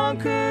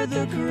conquered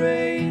the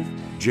grave.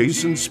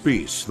 Jason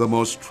Spees, the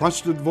most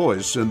trusted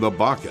voice in the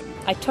Bakken.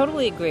 I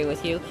totally agree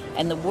with you,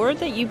 and the word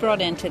that you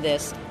brought into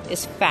this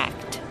is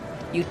fact.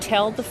 You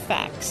tell the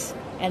facts,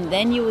 and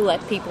then you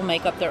let people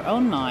make up their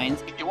own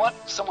minds. You want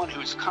someone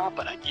who's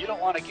competent. You don't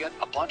want to get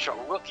a bunch of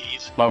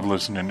rookies. Love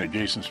listening to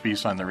Jason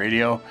Spees on the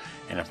radio,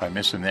 and if I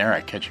miss him there,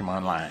 I catch him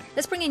online.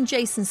 Let's bring in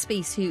Jason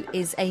Spees, who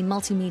is a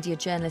multimedia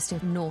journalist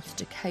in North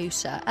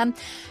Dakota.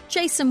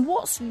 Jason,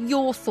 what's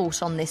your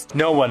thought on this?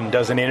 No one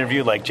does an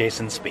interview like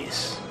Jason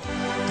Spees.